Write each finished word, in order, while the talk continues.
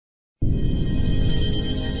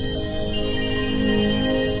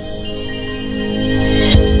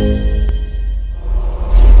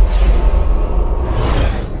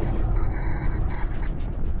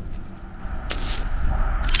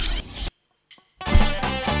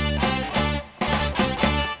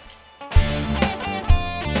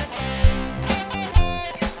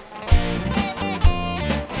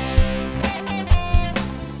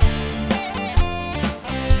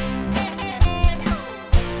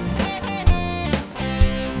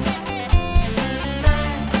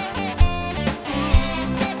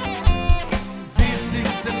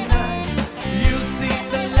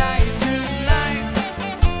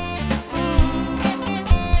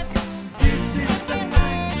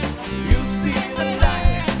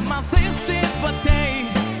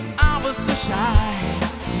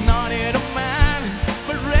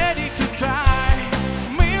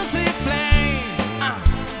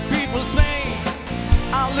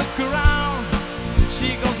look around,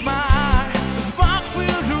 she goes by the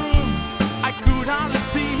spark-filled room. I could hardly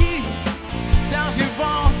see. Now she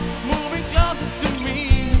was moving closer to me.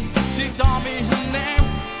 She told me her name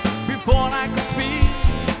before I could speak.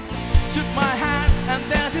 Shook my hand and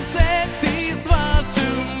then she said these words to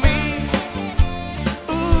me.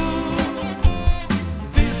 Ooh,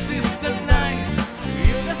 this is the night.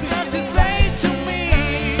 That's what she said to me.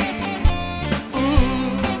 Ooh,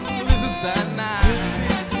 this is the night. This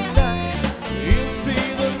is the night. You see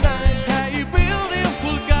the night. Hey,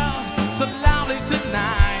 beautiful girl, so lovely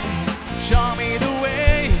tonight. Show me the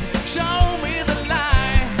way, show me the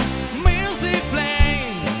light. Music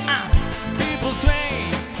playing, people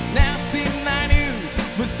swaying. Next thing I knew,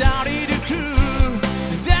 we started a crew,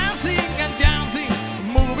 dancing and dancing,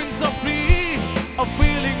 moving so free. A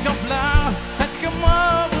feeling of love has come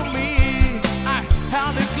over me. I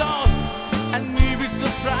held it close and knew it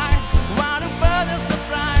was right. What a birthday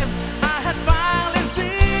surprise! I had finally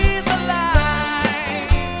seen the light.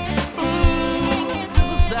 Ooh, this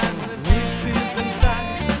is that. This is the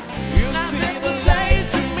night. You see the light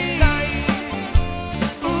to me.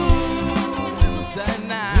 Ooh, this is that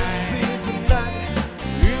night. This is the night.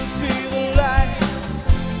 You see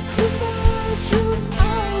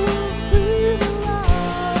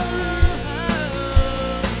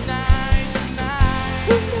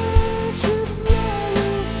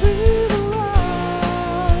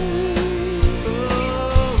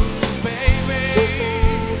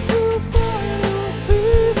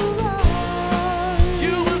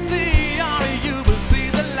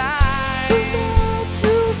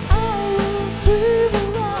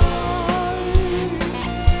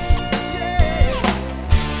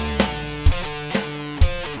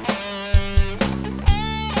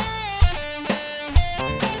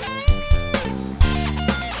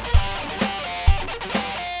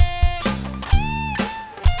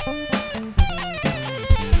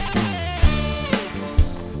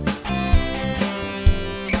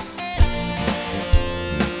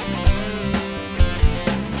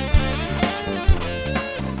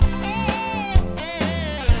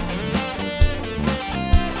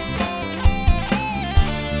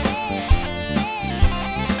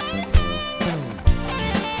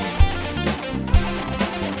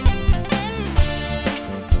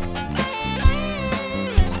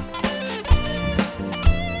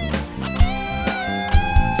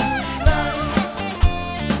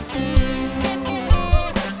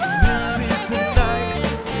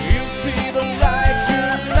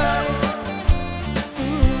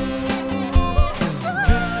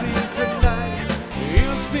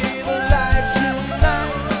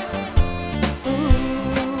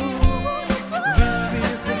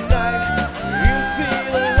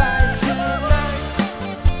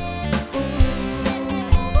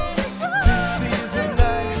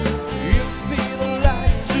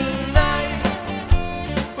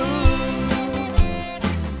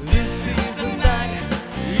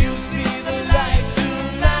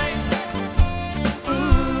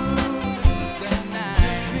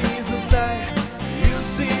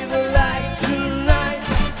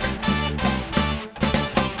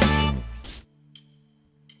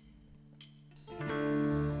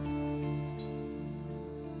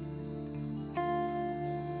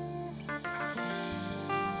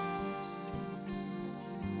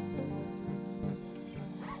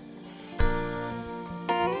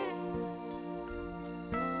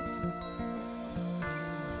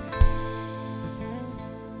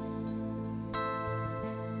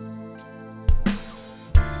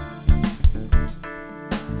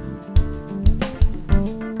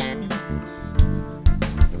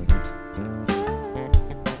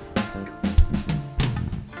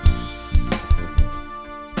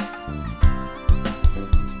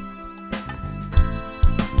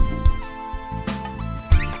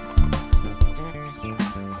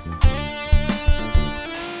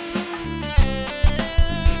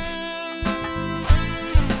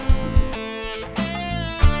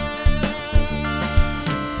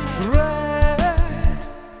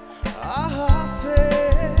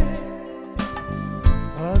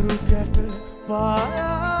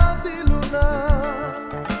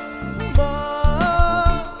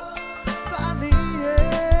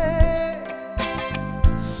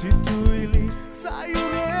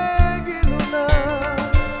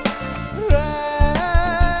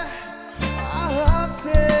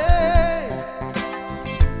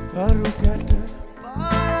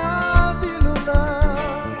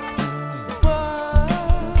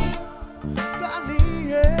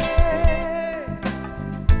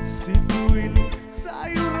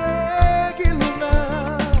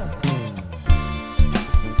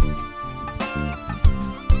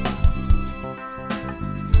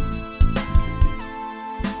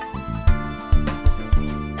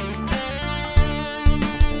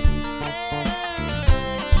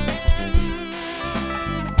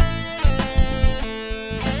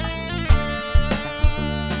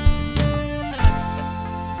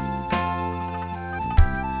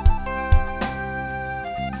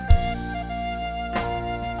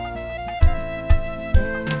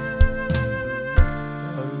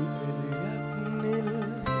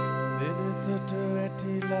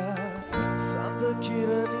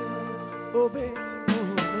ඔබේ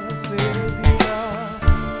මුහුණ සේදියා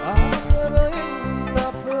ආදරයෙන්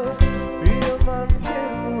අප පියමන්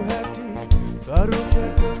කෙරු හැටි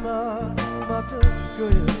කරුණටමා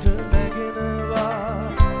මතකයට නැගෙනවා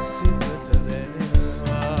සිතට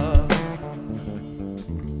දැනෙනවා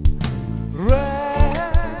රෑ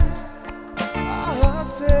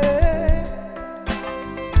අහසේ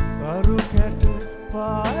කරු කැට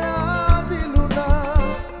පායා දිලුණා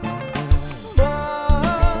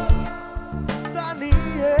මා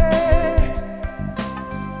තනියේ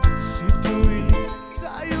සිතුවිලි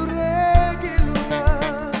සයුරේ ගිලුණා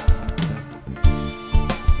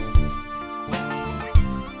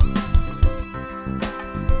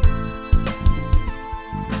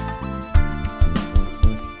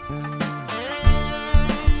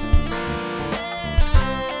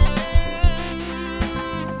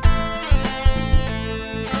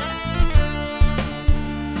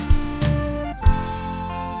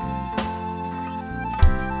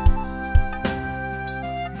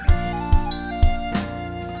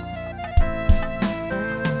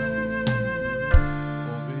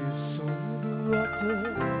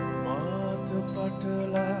මාත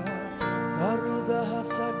පටලා තරු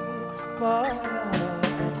දහසක් පාරා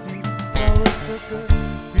ඇති දවසක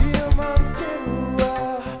පියමන්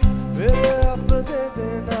කෙරුවා පෙර අප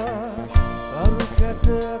දෙදෙනා තරු කැට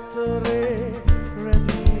අතරේ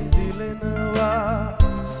රැඳී දිලෙනවා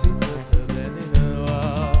සිතට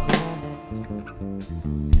දැනෙනවා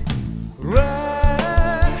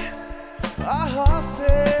රෑ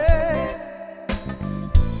අහසේ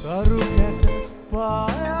කරු කැට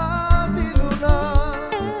පායා දිලුණා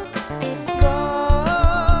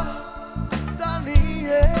මා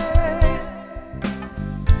තනියේ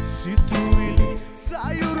සිතුවිලි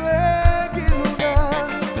සයුරේ ගිලුණා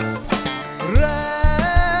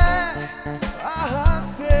රෑ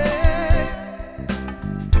අහසේ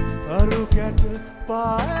කරු කැට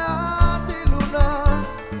පායා දිලුණා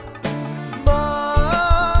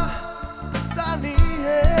මා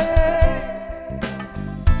තනියේ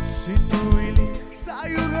සිතුවිලි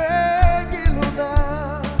සයුරේ ගිලුණා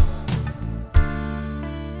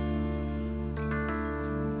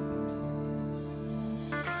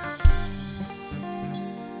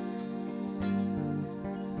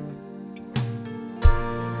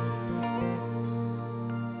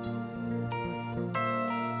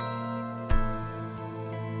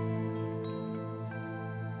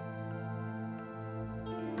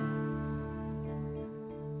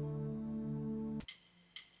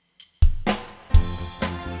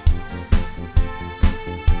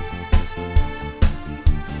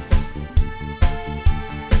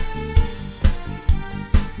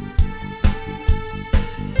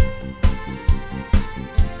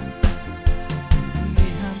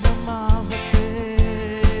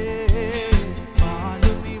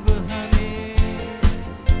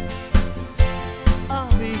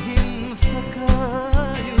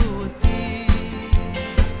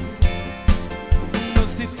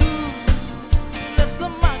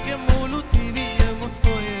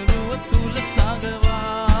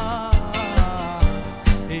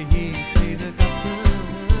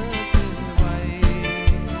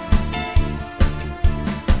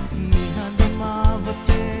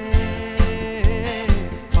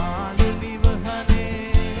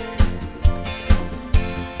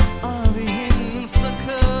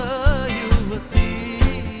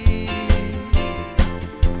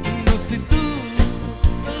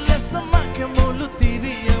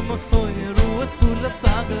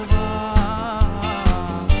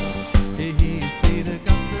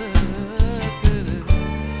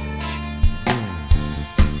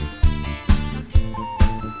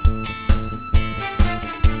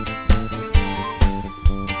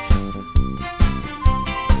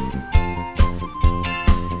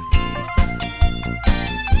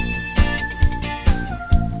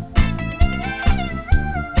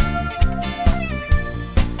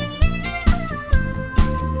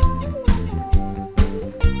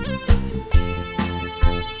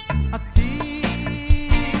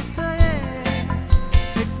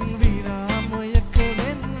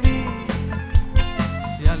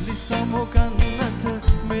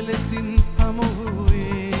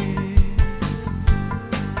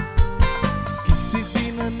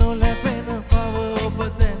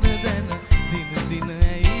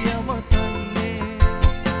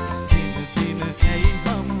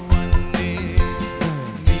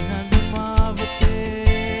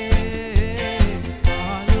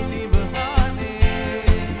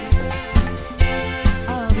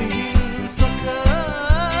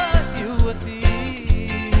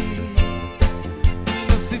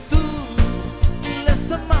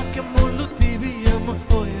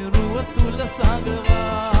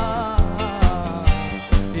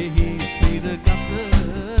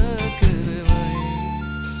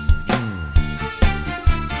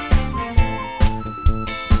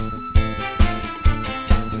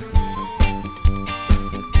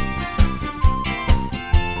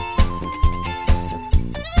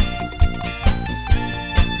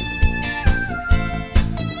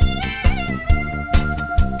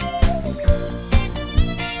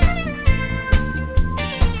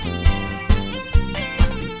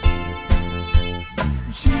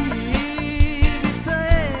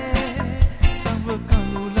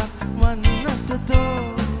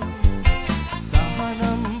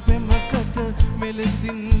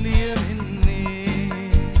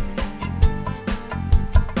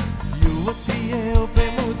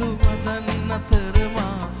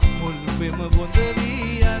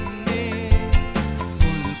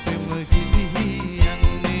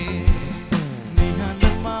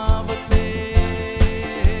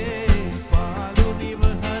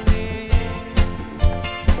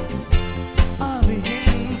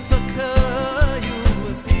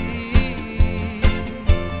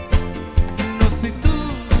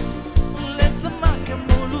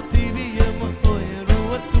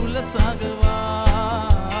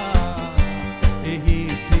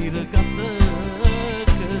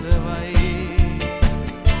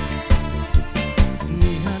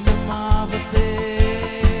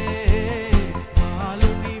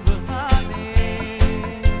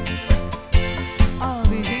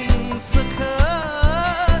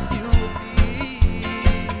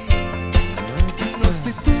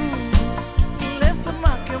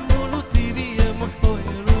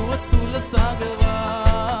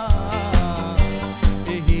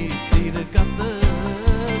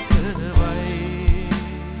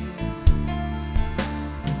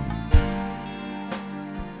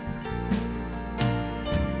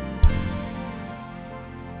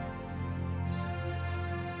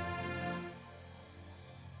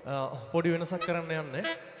පොඩි වෙනසක් කරන්න යන්නේ.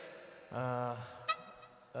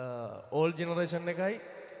 ඕල්ඩ් ජෙනරේෂන් එකයි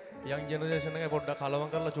යං ජෙනරේෂන් එකයි පොඩ්ඩක් කලවම්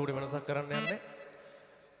කරලා චූටි වෙනසක් කරන්න යන්නේ.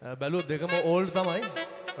 බැලුවොත් දෙකම ඕල්ඩ් තමයි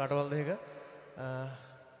රටවල් දෙක.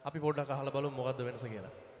 අපි පොඩ්ඩක් අහලා බලමු මොකද්ද වෙනස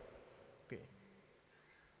කියලා. ඕකේ.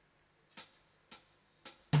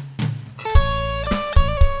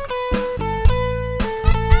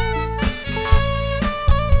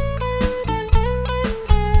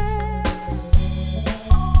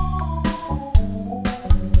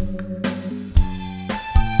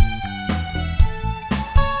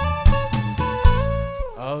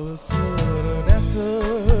 අවසර නැත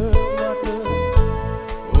මට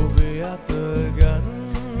ඔබේ අත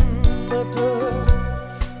ගන්නට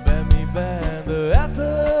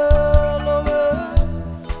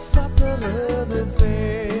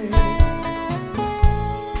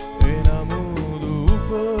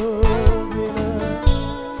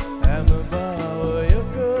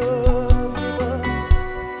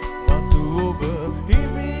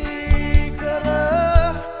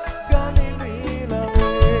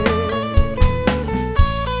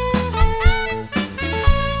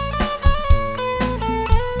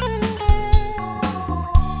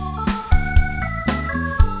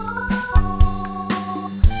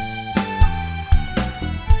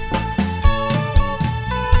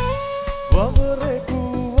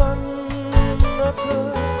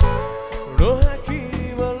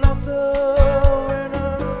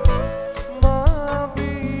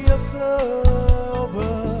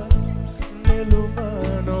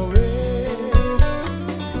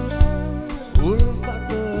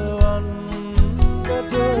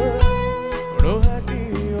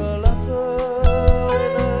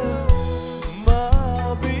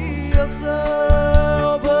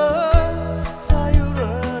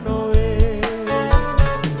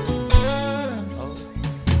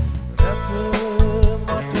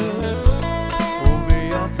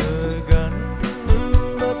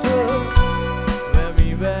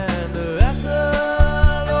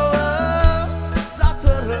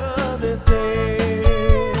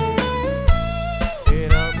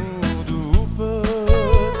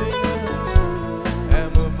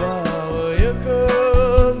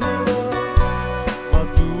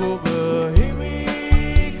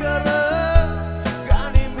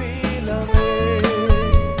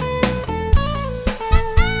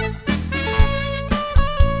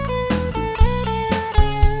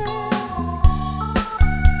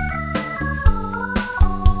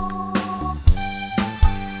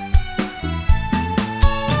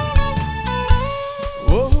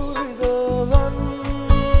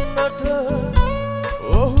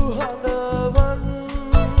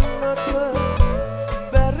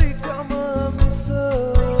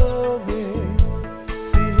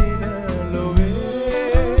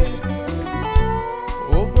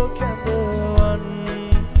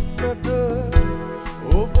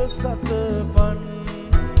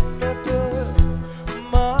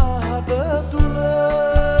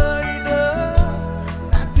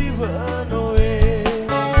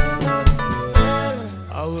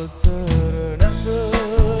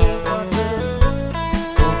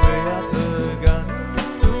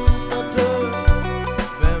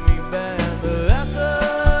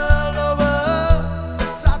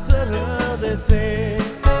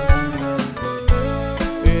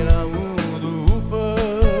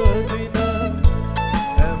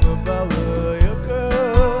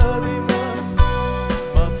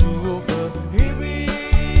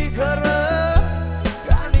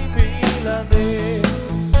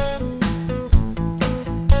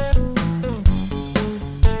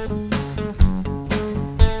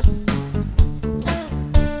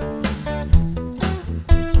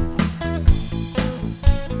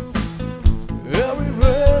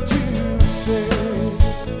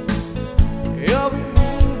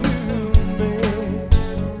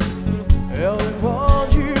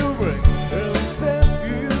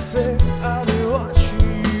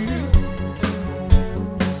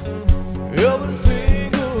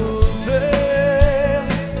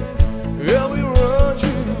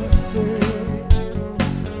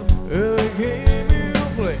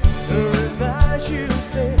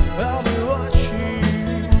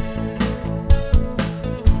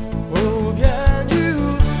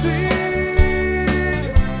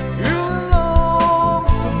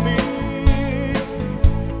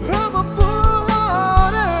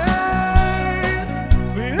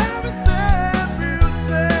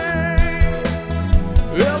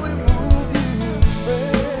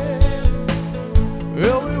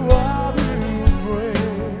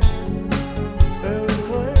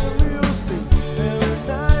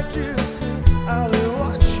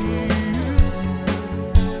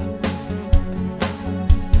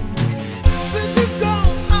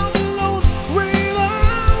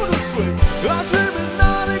I'm dreaming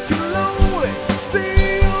not it can lonely.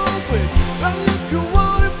 See your face. I look at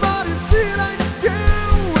what your body see like you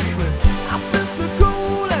can't wait. I feel so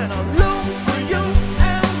cold and I long for you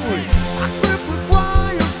and we. I grip with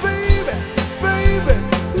wire, baby, baby.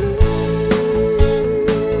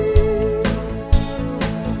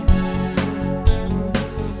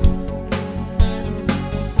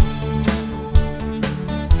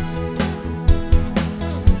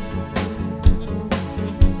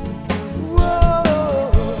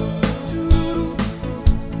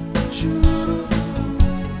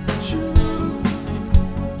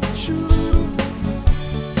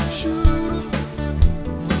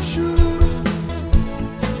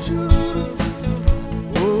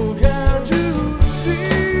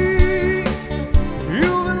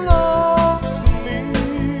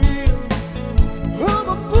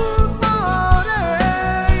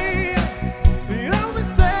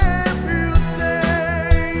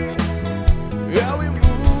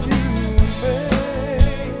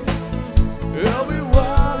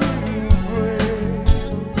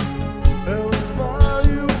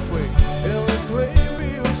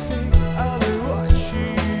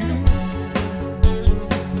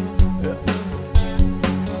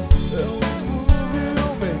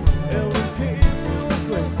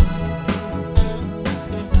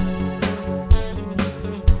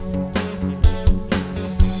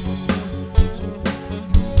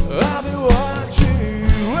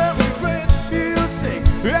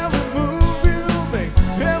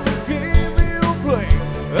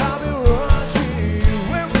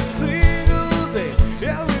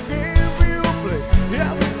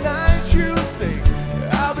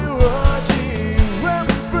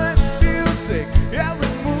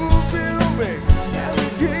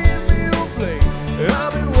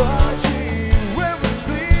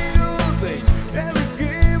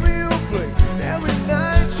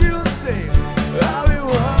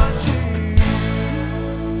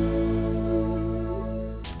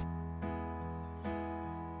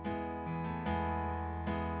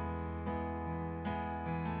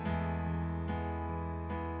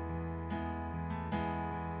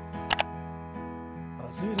 I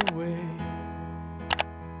see the way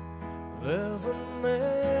there's an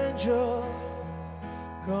angel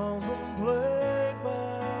contemplate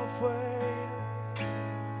my fate.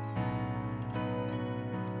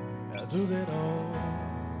 How do they know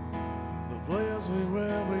the place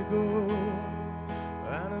where we go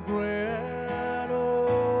and a grand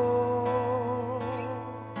old?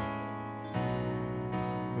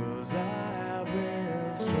 'Cause I have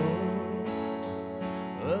been told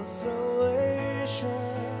the salvation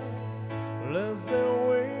less than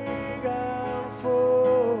we can fall.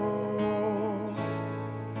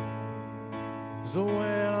 So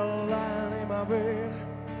when I lie in my bed,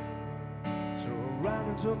 so right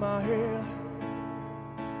into my head,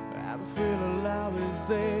 I feel alive is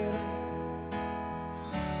dead.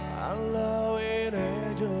 I love it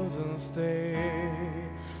angels instead,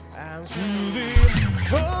 and through the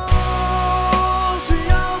she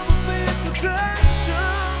offers me protection.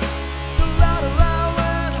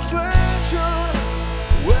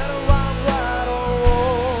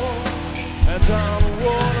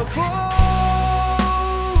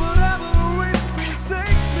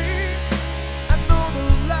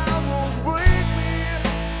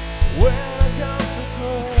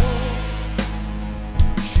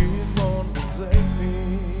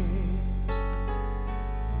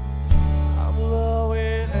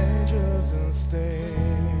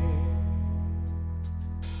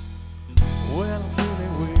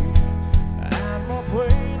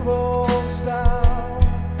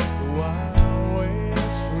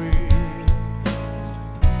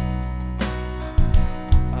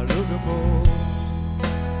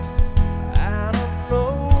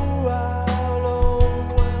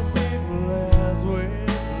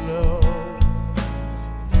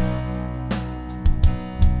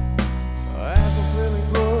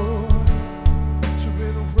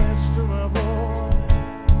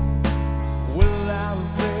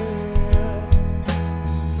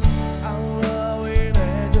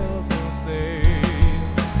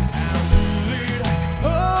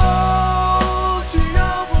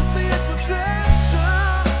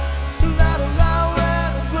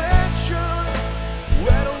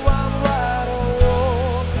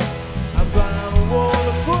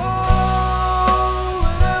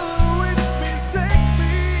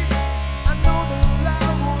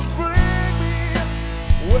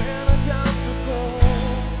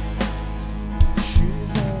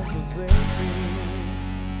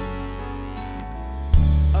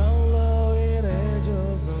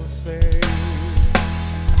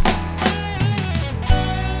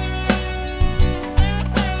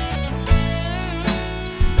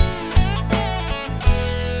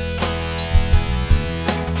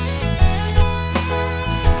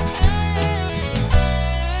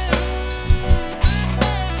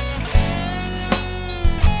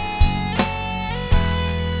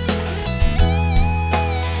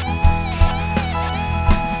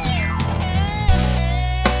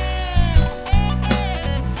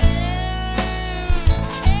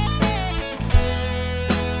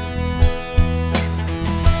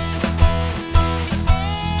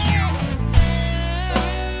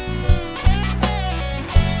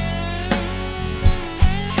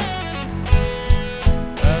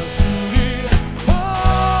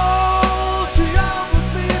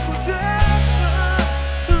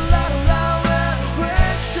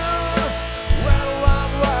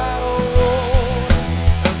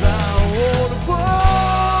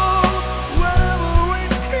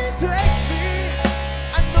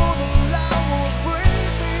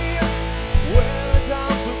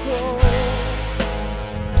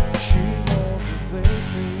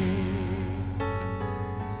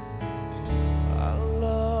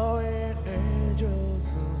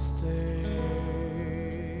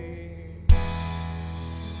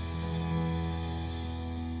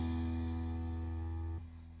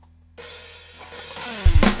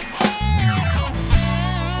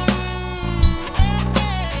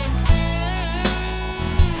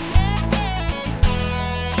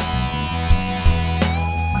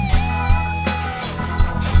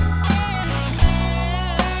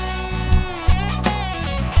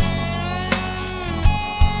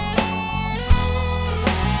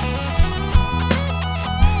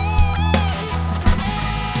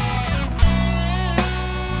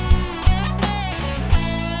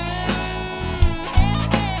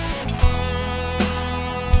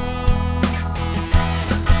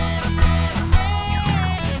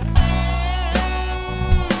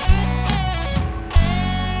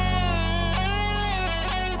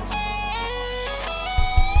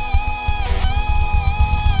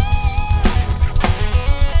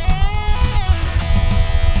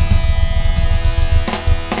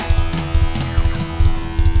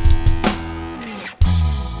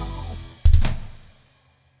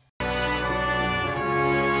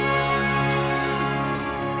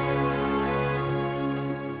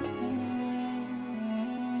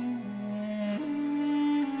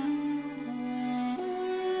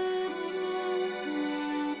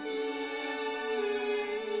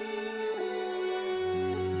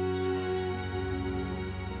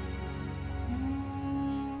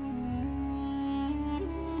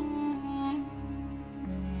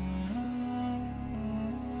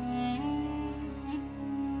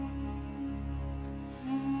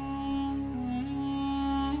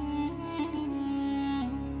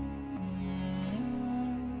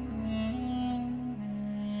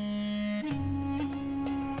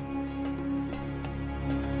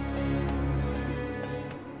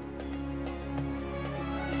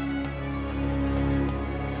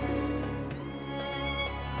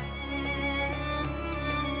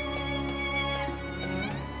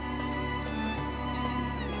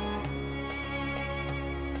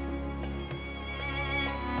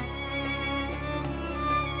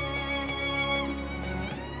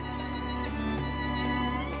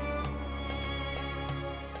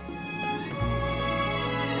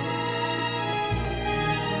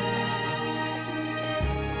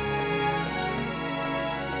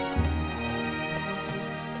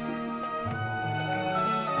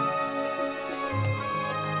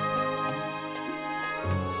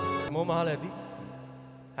 හැමෝම අහලා ඇති.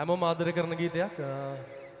 හැමෝම ආදරය කරන ගීතයක්.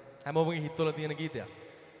 හැමෝමගේ හිතවල තියෙන ගීතයක්.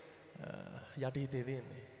 යටි හිතේ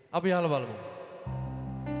තියෙන්නේ. අපි අහලා බලමු.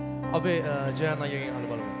 අපේ ජයන් අයියගෙන්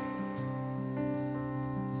අහලා බලමු.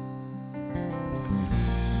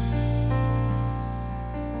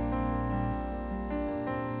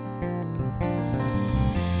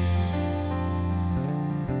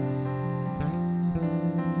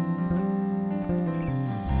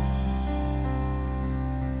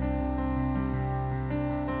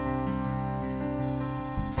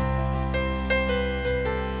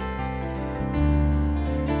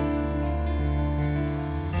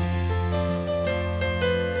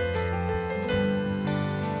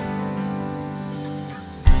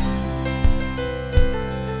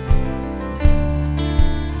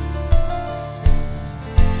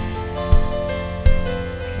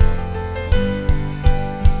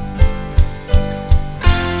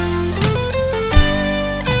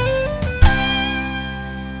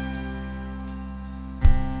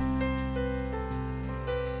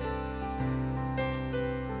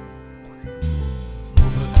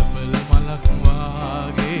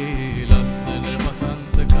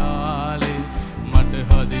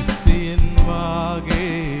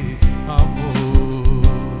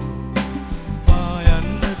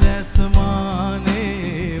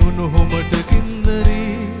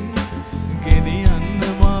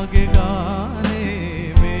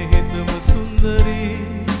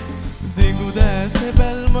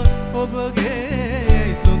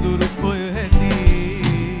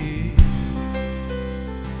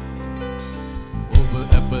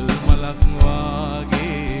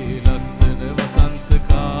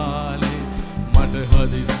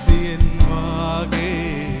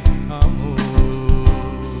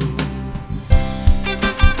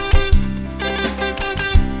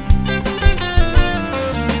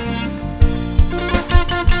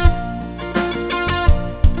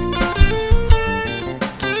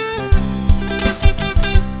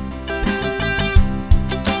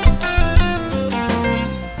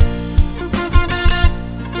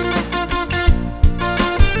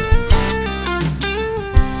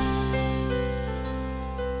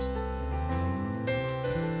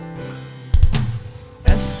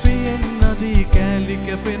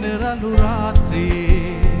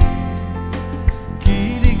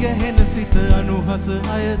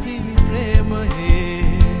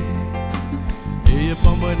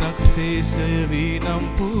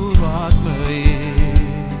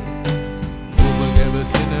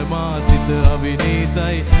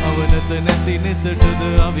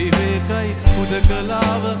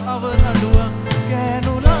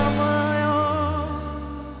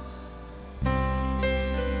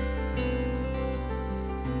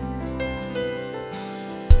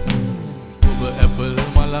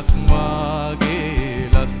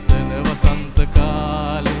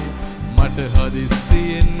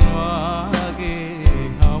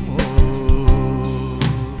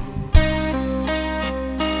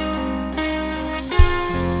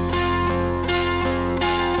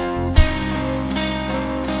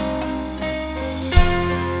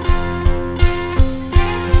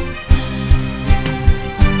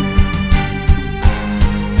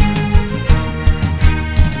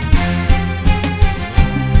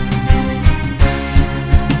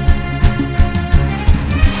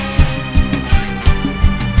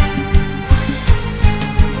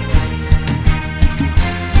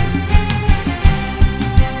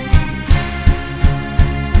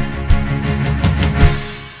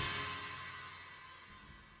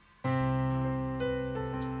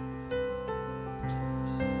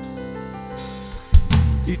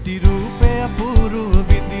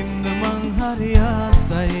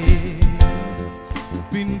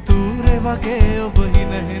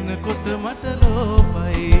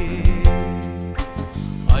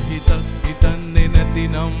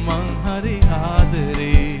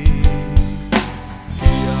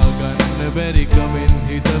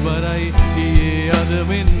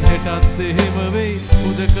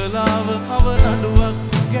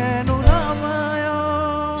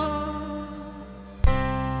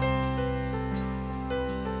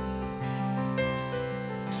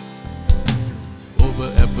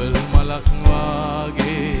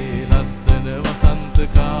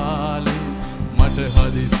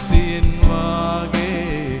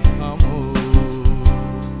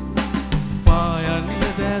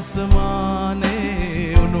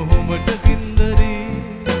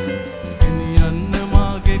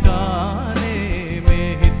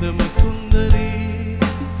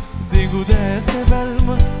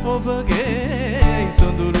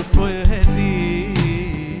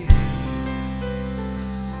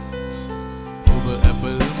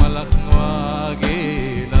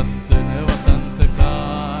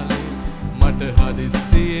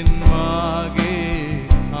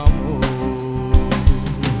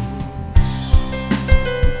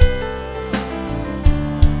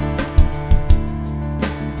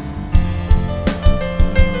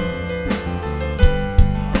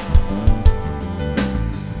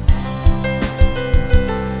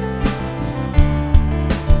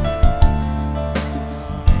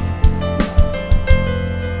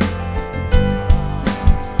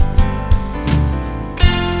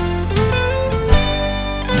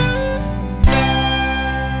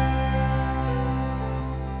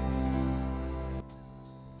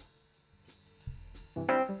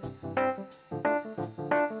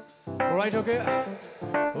 Alright, okay.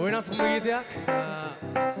 වෙනස් ගීතයක්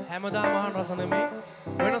හැමදාම අහන රස නෙමෙයි.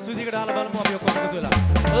 වෙනස් විදිහකට අහලා බලමු අපි ඔක්කොම එකතු වෙලා.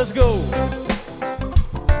 Let's go.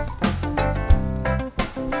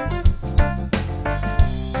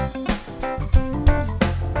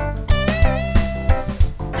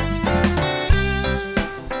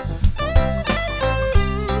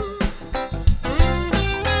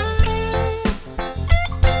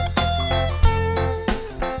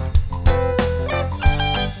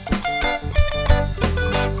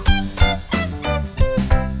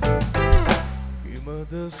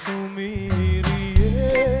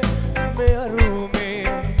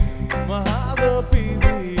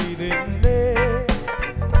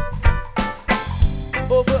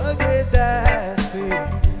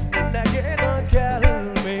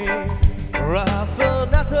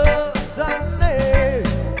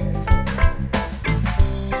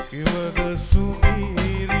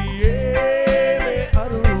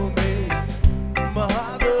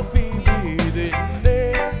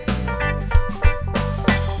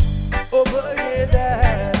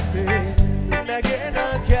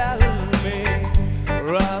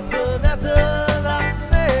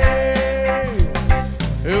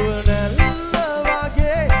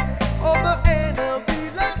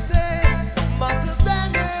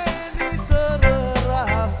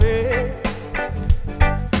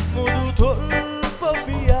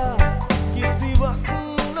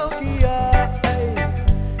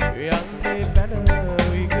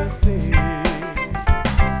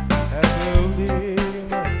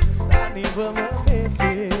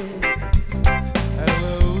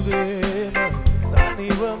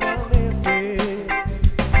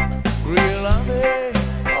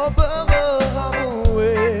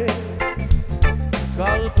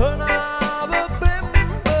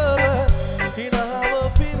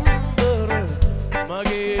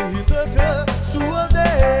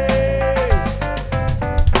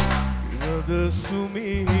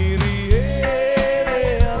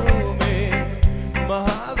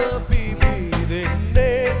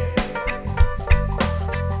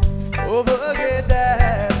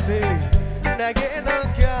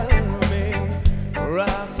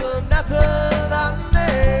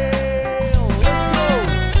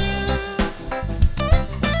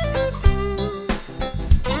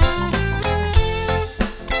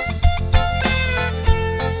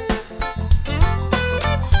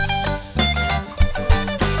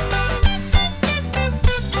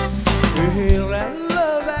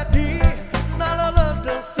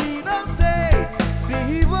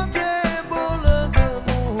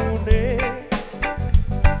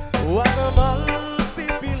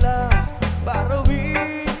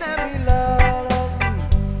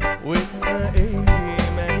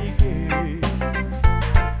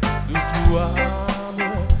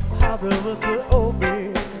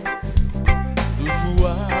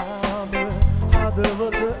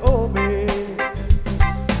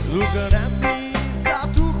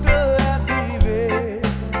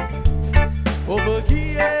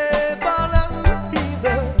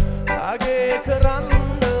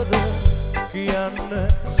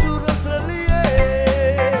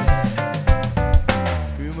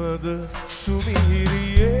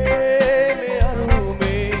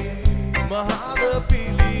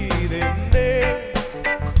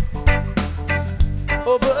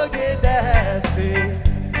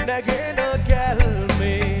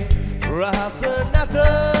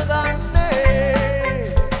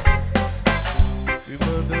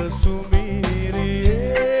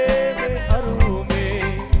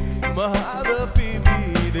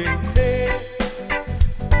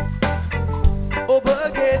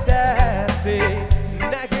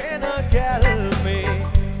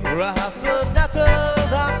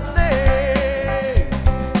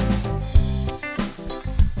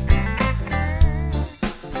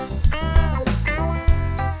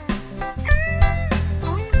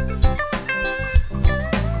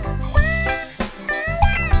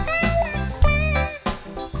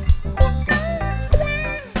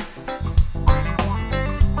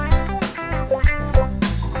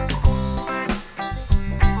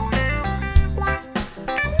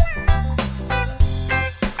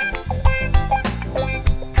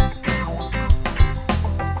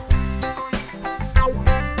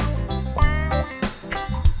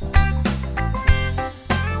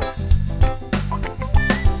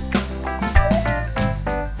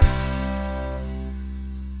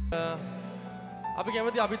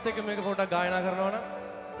 අපිත් එක්ක මේක පොඩ්ඩක් ගායනා කරනවා නම්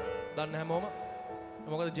දන්න හැමෝම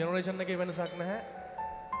මොකද ජෙනරේෂන් එකේ වෙනසක් නැහැ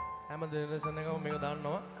හැම ජෙනරේෂන් එකම මේක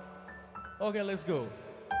දන්නවා okay let's go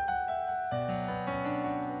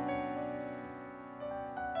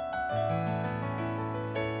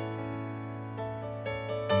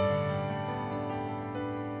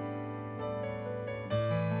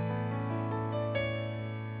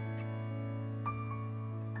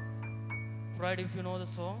Right, if you know the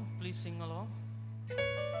song, please sing along.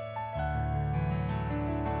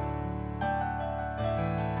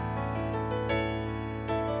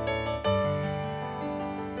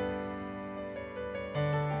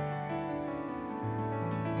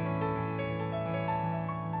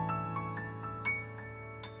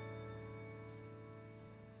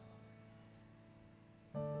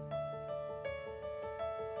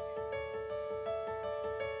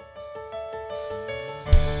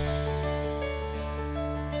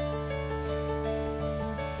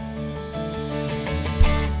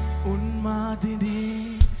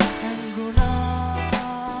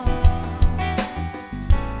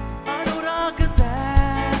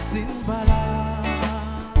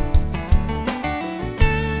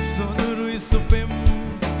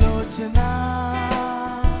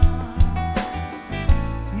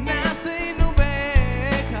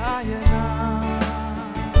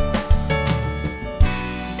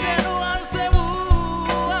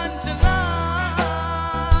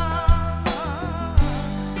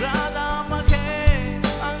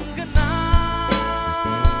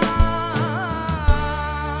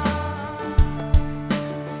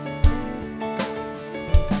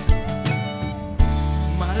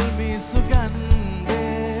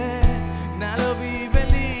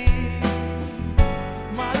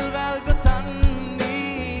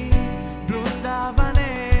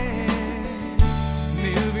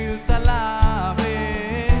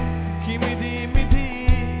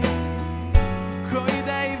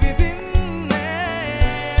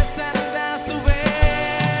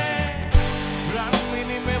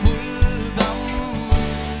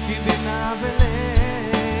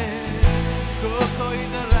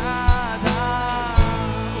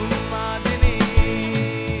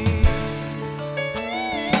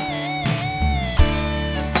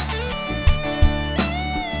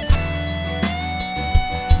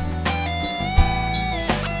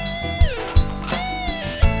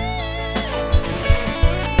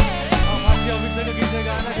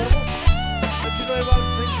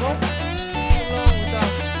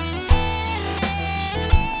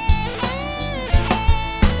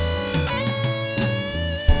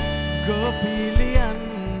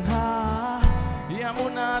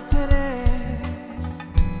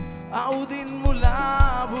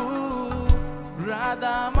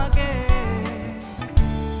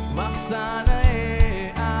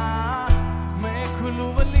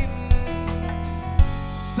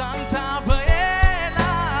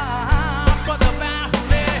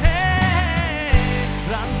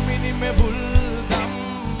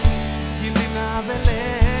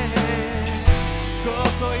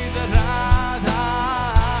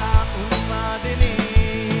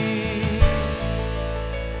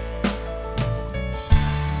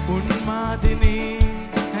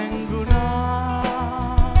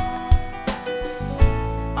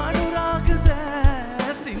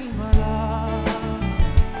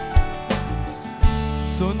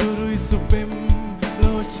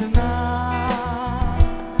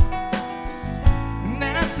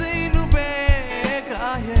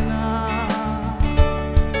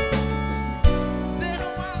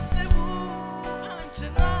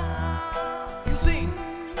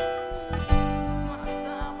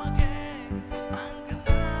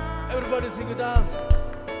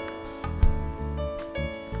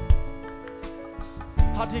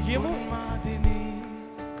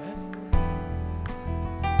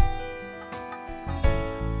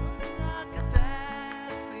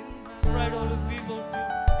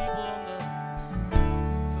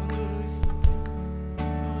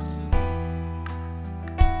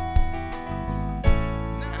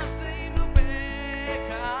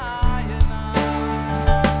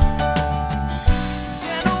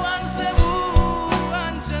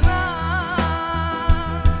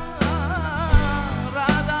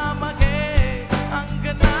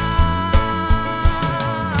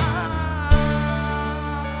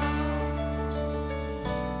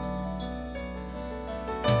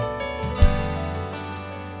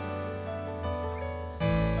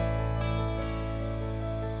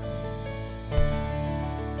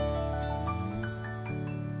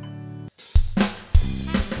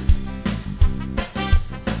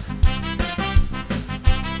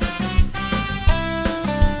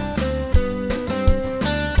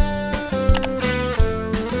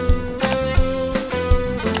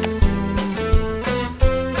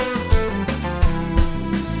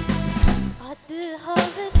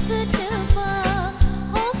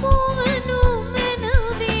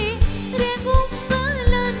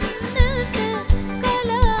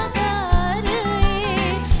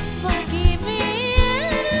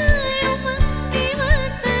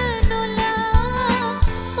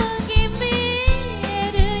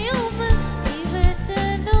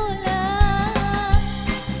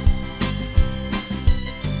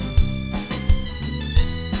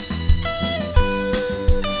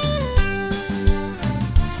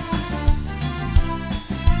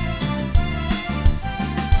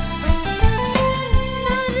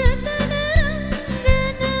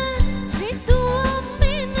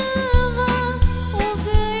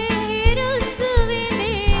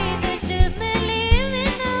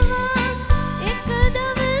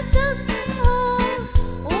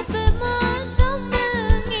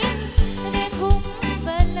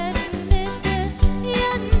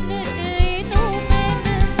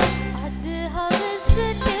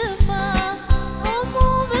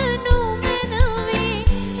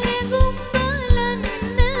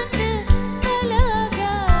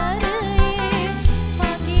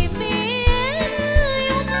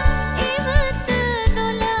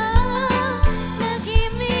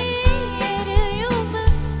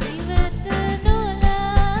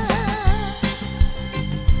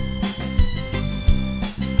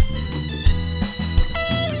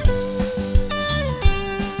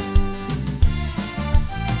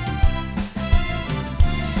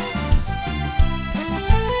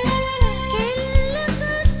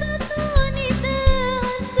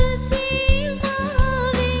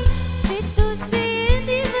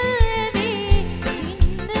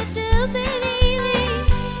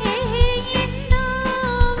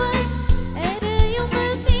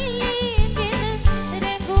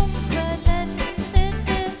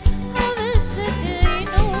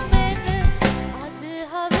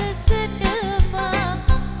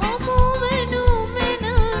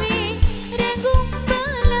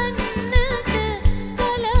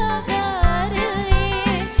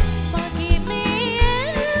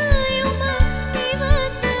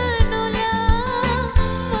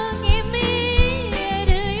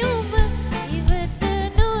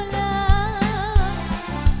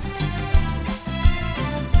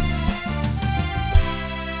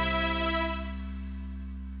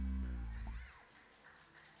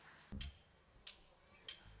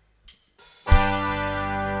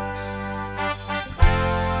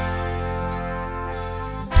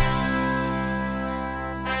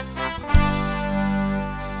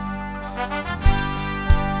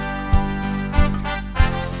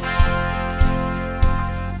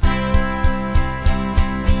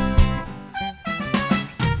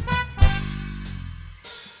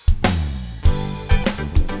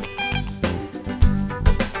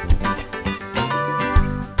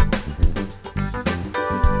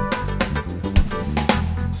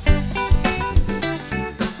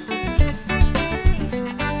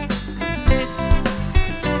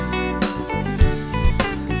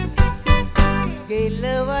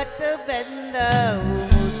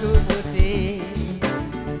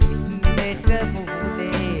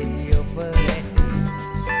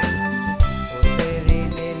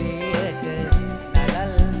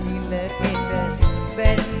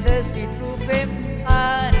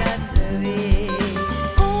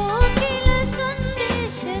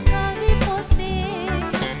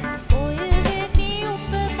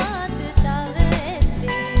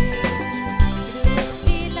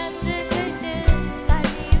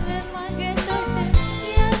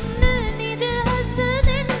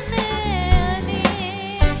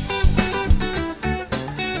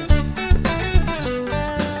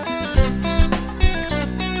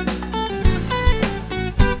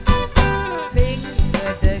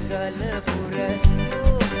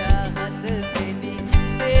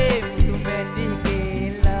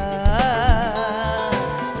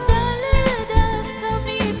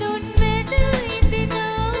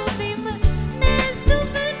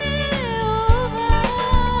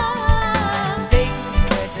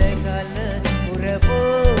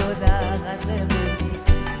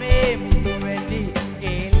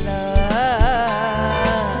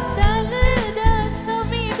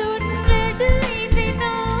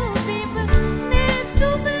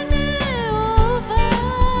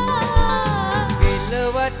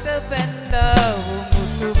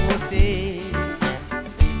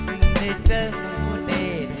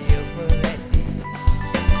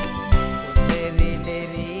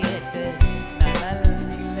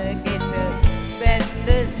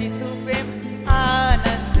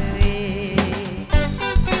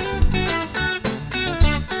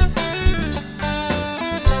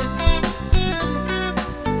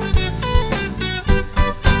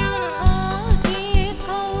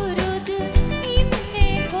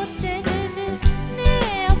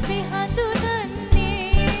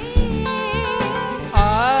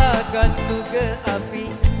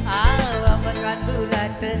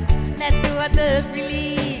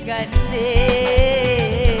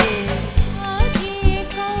 ගන්නේ ආගේ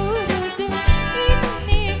කවුරුද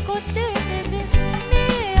ඉන්නේ කොතනද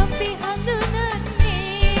නේ අපි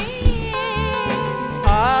හඳුනන්නේ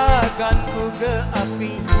ආගන්තුක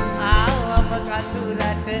අපි ආවම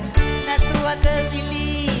කඳුරට නැතුවද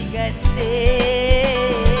පිළිගන්නේ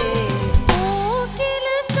ඕ කිල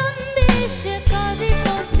සංදේශකාරී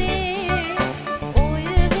පොතේ ඔය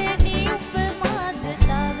වෙනි උපමාද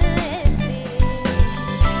තව ඇත්තේ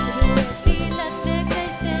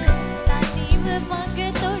රුපිලතකට තනිව මග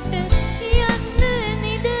තොට යන්න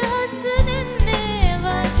නිදහස නෙන්නේ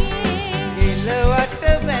වගේ එලවට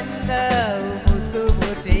බැඳ උමුතු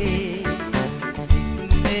පොතේ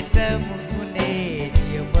ඉස්නෙට මුහුණේ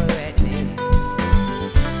දියම වැටේ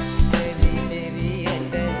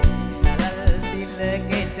සෙරිනෙරියට නලල්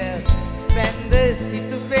තිලගෙට බැඳ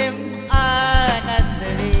සිතුපෙම්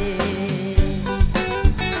ආනන්දවේ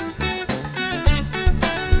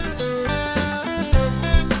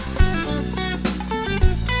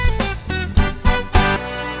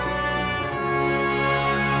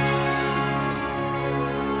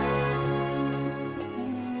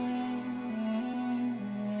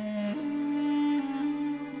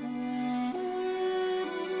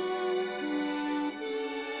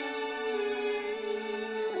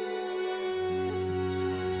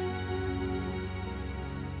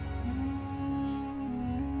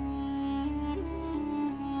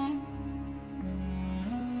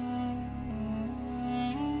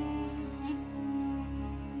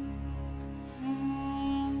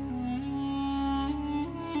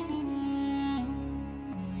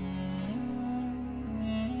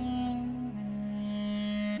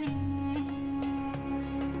Thank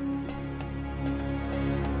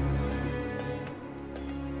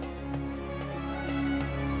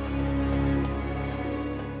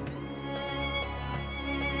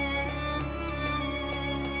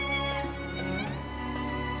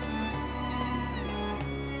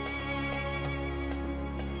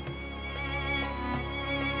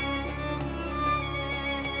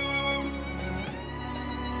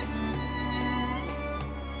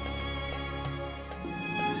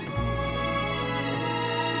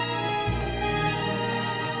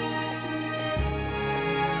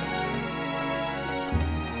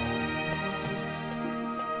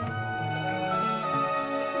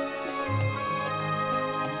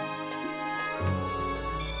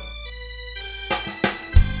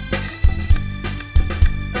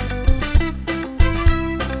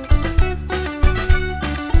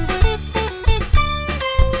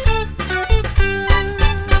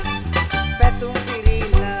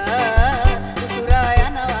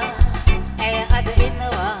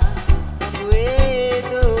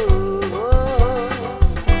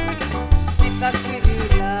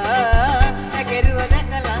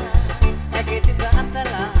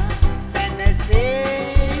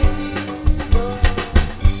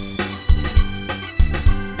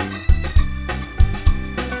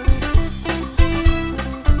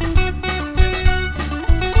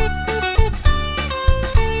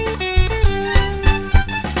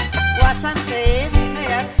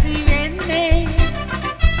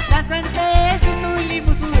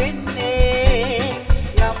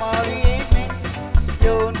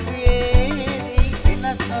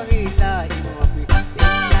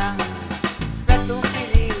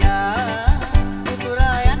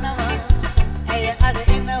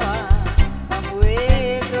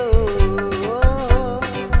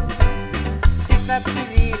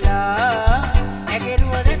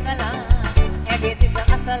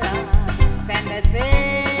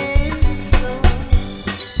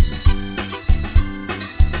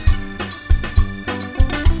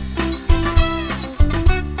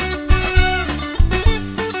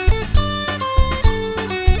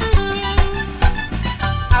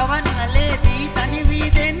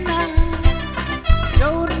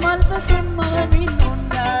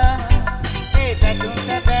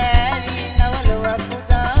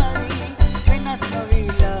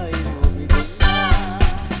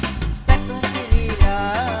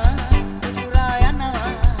you.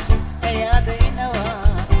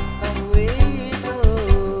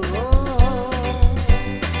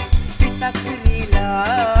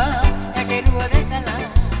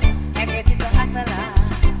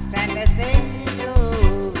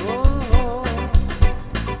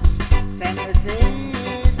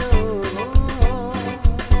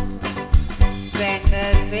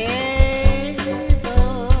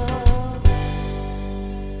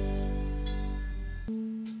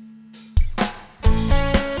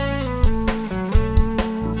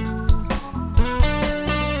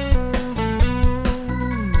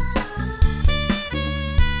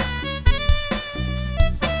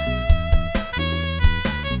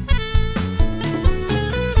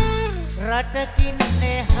 රටකින්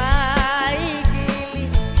එහායි ගිලි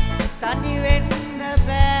තනි වෙන්න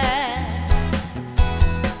බෑ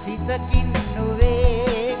සිතකින්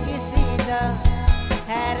නොවේ කිසිදා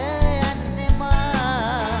හැර යන්නේ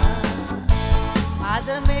මා අද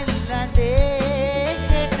මෙල්ලඳේ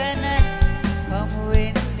කෙටන කමු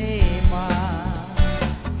වෙන්නේ මා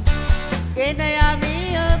ගෙන යමි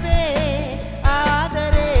ඔබේ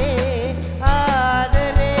ආදරේ ආදරේ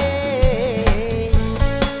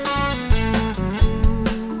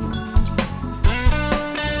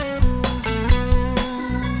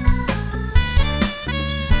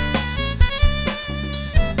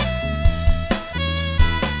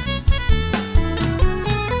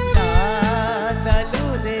නාදලු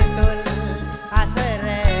දෙතොල්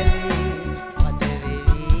අසරැලි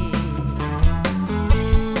මදවෙවි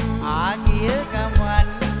ආගිය ගමන්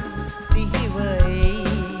සිහිවයි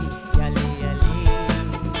යලි යලි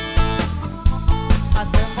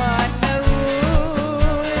අසමාන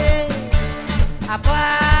වූයේ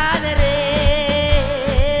අපාදරේ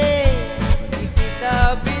කිසිත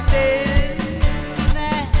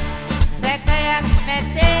බිඳෙන්නේ සැකයක්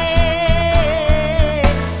නැතේ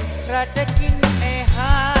රටකින්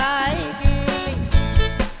එහායි ගිලි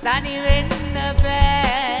තනි වෙන්න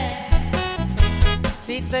බෑ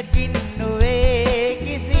සිතකින් නොවේ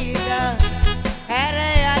කිසිදා හැර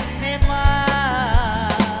යන්නේ මා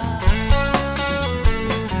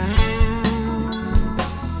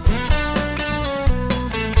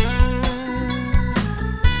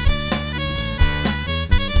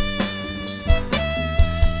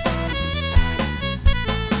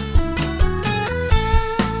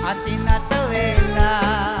අතින් අත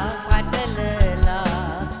වෙලා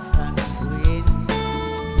පටලලා කනුවෙන්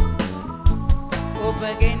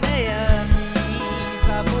ඔබගෙන යමි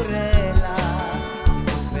සමුරලා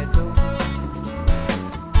සිතුපෙතුම්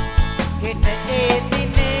හෙට ඒ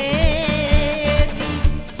දිනේදී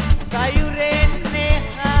සයුරෙන්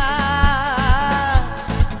එහා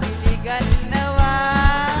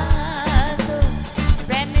පිළිගන්නවාද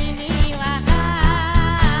පැමිණිවා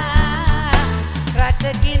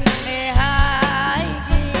රටකින් එහායි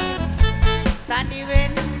ගිලි තනි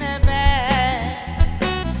වෙන්න බෑ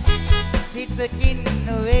සිතකින්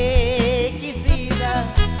නොවේ කිසිදා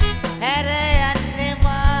හැර යන්නේ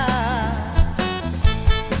මා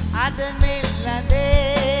අද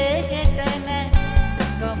මෙල්ලඳේ ගෙටන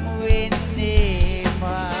කමු වෙන්නේ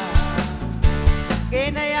මා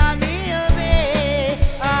ගෙන යමි ඔබේ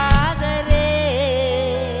ආදරේ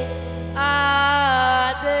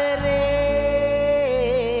ආදරේ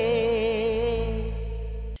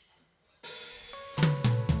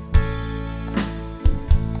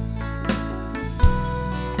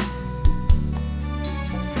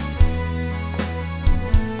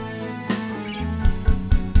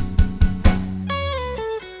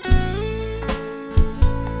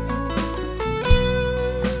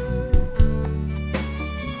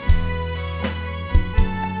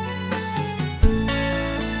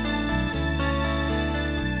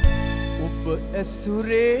ඔබ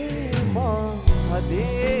ඇසුරේ මා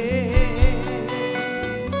හදේ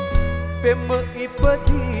පෙම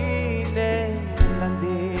ඉපදී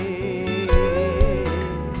නැලඳේ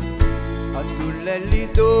අඳුල්ලලි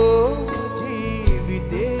දෝ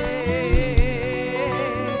ජීවිතේ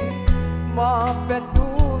මා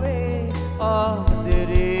පැතුවේ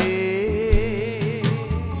ආදරේ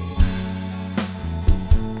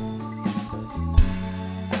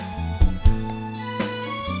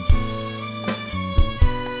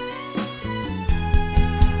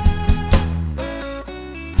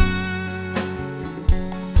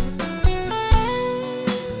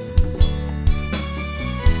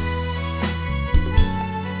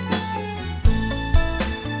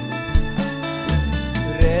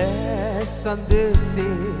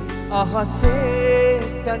සඳසේ අහසේ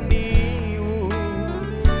තනි වූ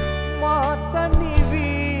මා තනි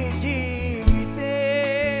වී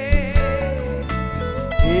ජීවිතේ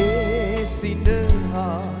ඒ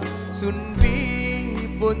සිනහා සුන් වී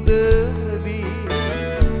බොඳ වී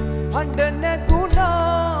හඬ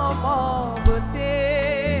නැගුණා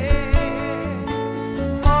මාවතේ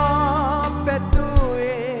මා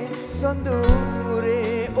පැතුවේ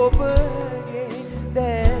සොඳුරේ ඔබගේ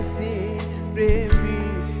දැසේ ප්‍රේමී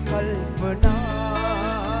කල්පනා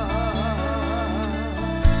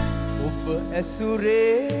ඔබ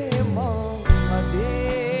ඇසුරේ මා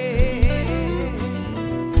හදේ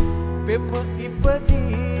පෙම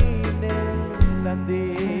ඉපදී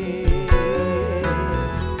නැලඳේ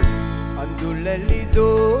අඳුල්ලලි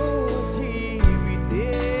දෝ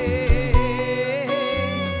ජීවිතේ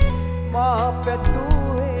මා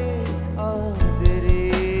පැතුවේ ආදරේ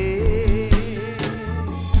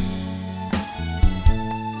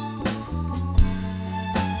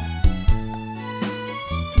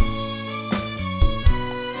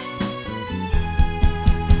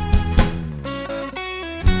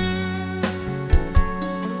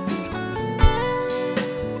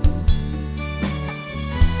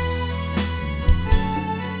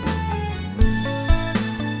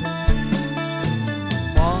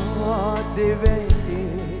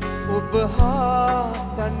ඔබ හා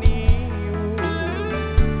තනි වූ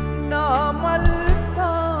නාමල්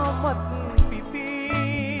තාමත්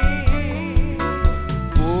පිපී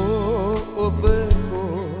ඔබ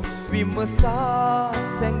විමසා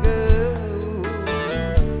සැඟ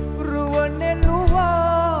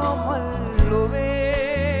රුවනෙළුවා මල්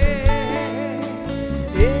ලොවේ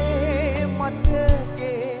ඒ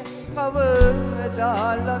මතකේ කවදා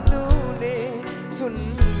ලඳුනේ සුන්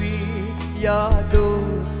වී යාදෝ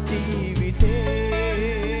ජීවිතේ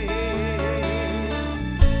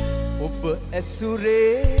ඔබ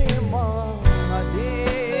ඇසුරේ මාදේ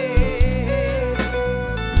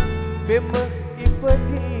බෙම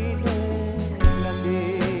ඉපදින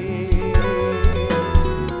ලඳේ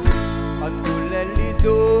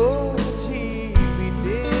අඳුලැලිදෝ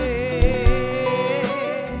ජීවිතේ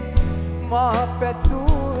මා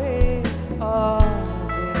පැතුවේ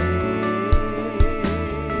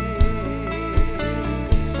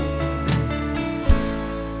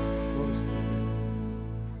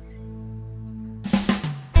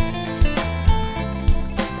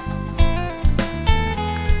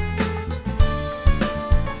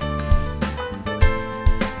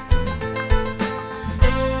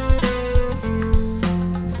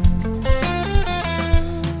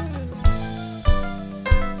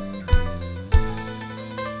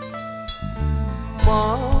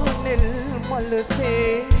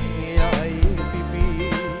මලසේ යයි පිපි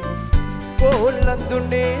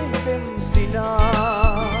පොළඳුනේ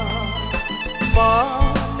පෙම්සිනා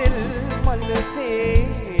මානෙල් මලසේ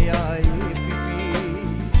යයි පිපි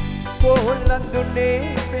පොළඳුනේ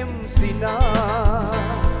පෙම්සිනා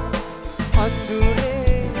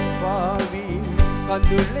අඳුරේ පාවි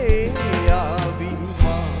කඳුලේ යාවි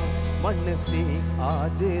මා මනසේ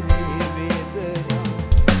ආදරේ වේදනා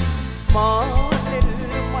මානෙල්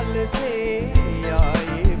මලසේ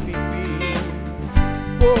යයි පිපි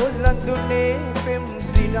පොළඳුනේ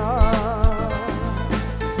පෙම්සිනා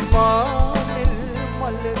මානෙල්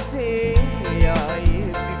මලසේ යයි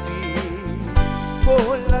පිපි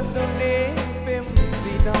පොළඳුනේ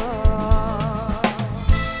පෙම්සිනා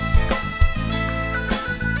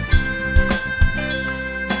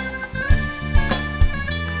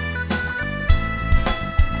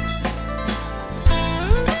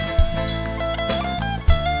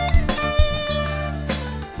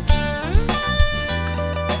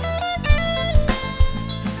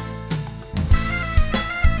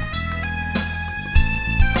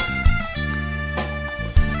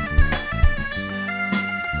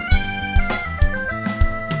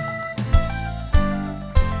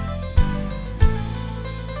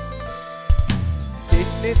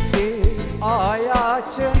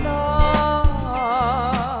ආයාචනා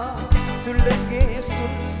සුළඟේ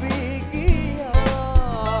සුල්වී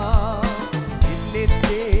ගියා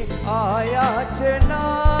ඉන්නේතේ ආයාචනා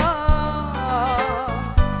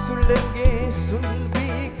සුළඟේ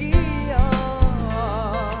සුල්වී ගියා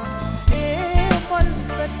ඒ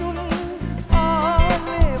මල්පතුන්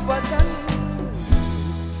ආනේ වදන්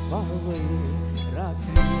වහවේ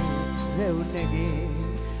රාත්‍රී රැවුනගේ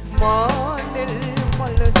මානෙල්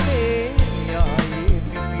මලසේ යයි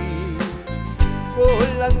පිපි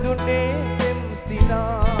පොළඳුනේ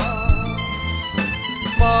පෙම්සිනා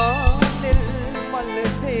මානෙල්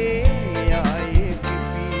මලසේ යයි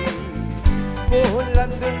පිපි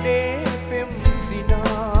පොළඳුනේ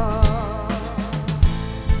පෙම්සිනා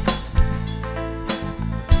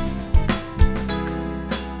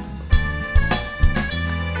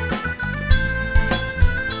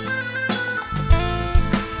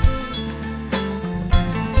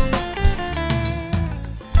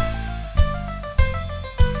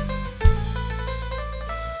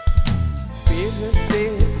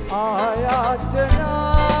ආයාචනා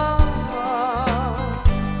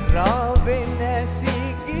රාවේ නැසී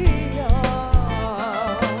ගියා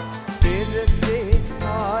පෙරසේ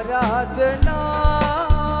ආරාධනා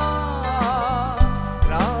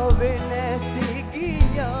රාවේ නැසී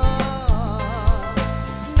ගියා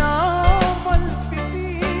නාමල් පිපි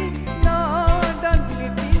නාඩන්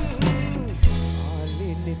නිතින්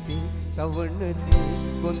ආලි නිති සවනති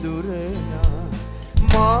ගොඳුරනා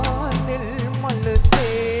මානෙල්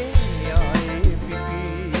මලසේ යයි පිපි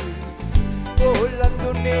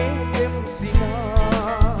පොළඳුනේ පෙම්සිනා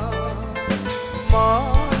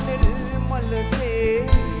මානෙල් මලසේ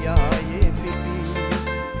යයි පිපි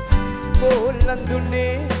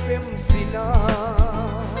පොළඳුනේ පෙම්සිනා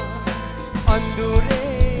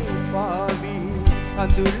අඳුරේ පාවි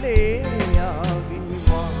කඳුලේ යාවි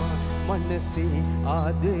මා මනසේ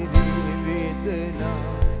ආදරේ වේදනා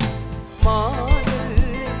මානෙල්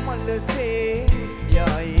මලසේ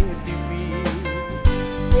යයි පිපි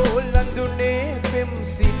කොල්ලඳුනේ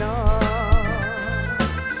පෙම්සිනා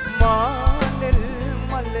මානෙල්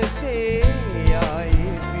මලසේ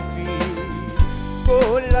ආයේ පිපි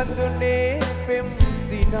කොල්ලඳුනේ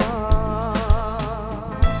පෙම්සිනා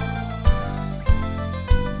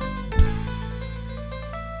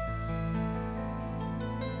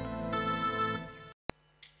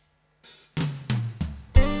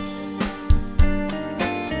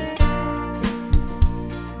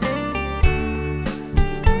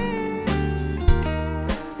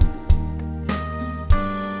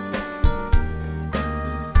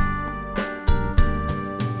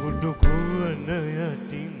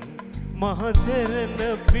මහදරන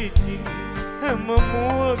පිටින් හැම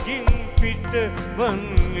මුවකින් පිට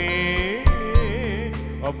වන්නේ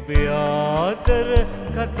අපේ ආදර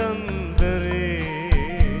කතන්දරේ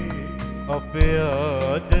අපේ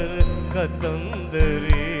ආදර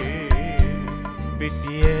කතන්දරේ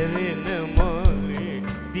පිටියරෙන මාලේ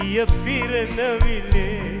දිය පිරෙන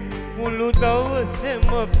විලේ මුළු දවසෙම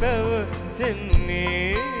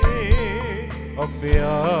පැවසෙන්නේ අපේ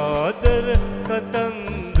ආදර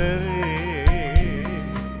කතන්දරේ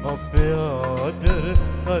අපේ ආදර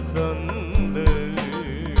කතන්දරේ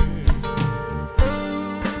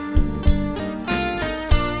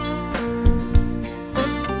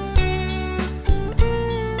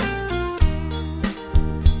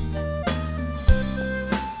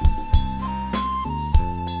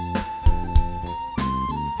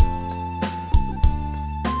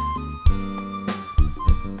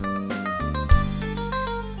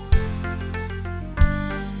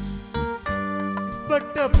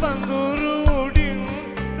පඳුරුඩින්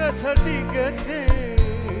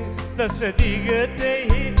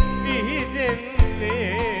දසදිගතෙහි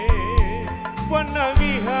විහිදෙන්නේ වන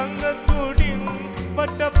විහංග කුඩින්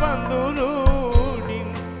පට පඳුරුඩින්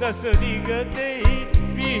දසදිගතෙහි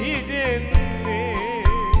විහිදෙන්නේ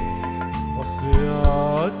අපේ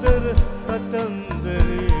ආදර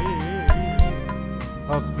කතන්දරේ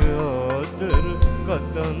අපේ ආදර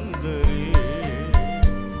කතන්දරේ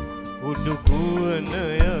උඩුගුවන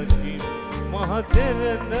යටින්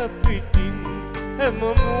මහතෙරණ පිටින් හැම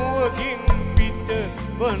මුවකින් පිට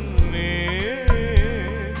වන්නේ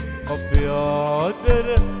අපේ ආදර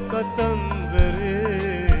කතන්දරේ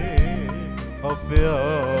අපේ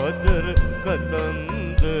ආදර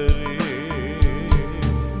කතන්දරේ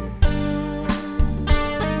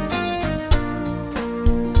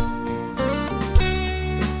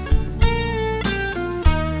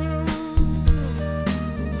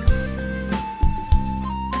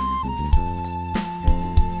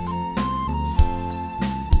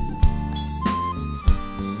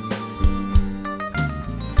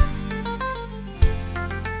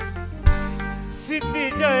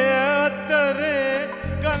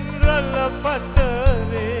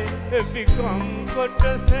පතරේ එපිකම් කොට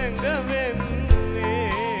සැඟවෙන්නේ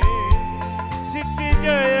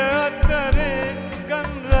සිටිජය අතරේ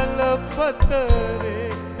ගන්රල පතරේ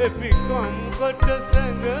එපිකම් කොට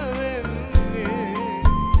සැඟවෙන්නේ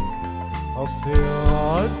අපේ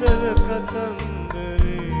ආදර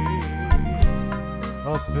කතන්දරේ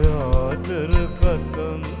අපේ ආදර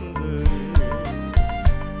කතන්දරේ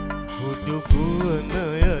උඩුගුවන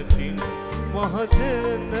යටින්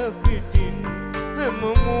මහදරන පිටින් හැම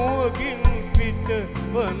මුවකින් පිට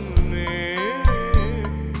වන්නේ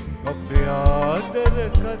අපේ ආදර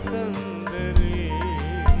කතන්දරේ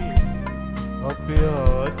අපේ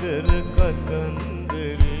ආදර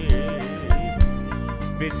කතන්දරේ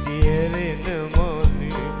පිටියරෙන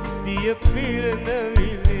මානේ දිය පිරෙන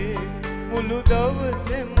විලේ මුළු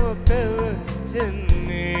දවසෙම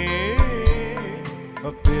පැවසෙන්නේ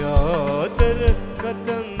අපේ ආදර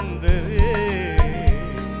කතන්දරේ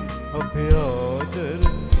අපේ ආදර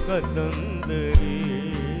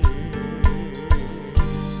කතන්දරේ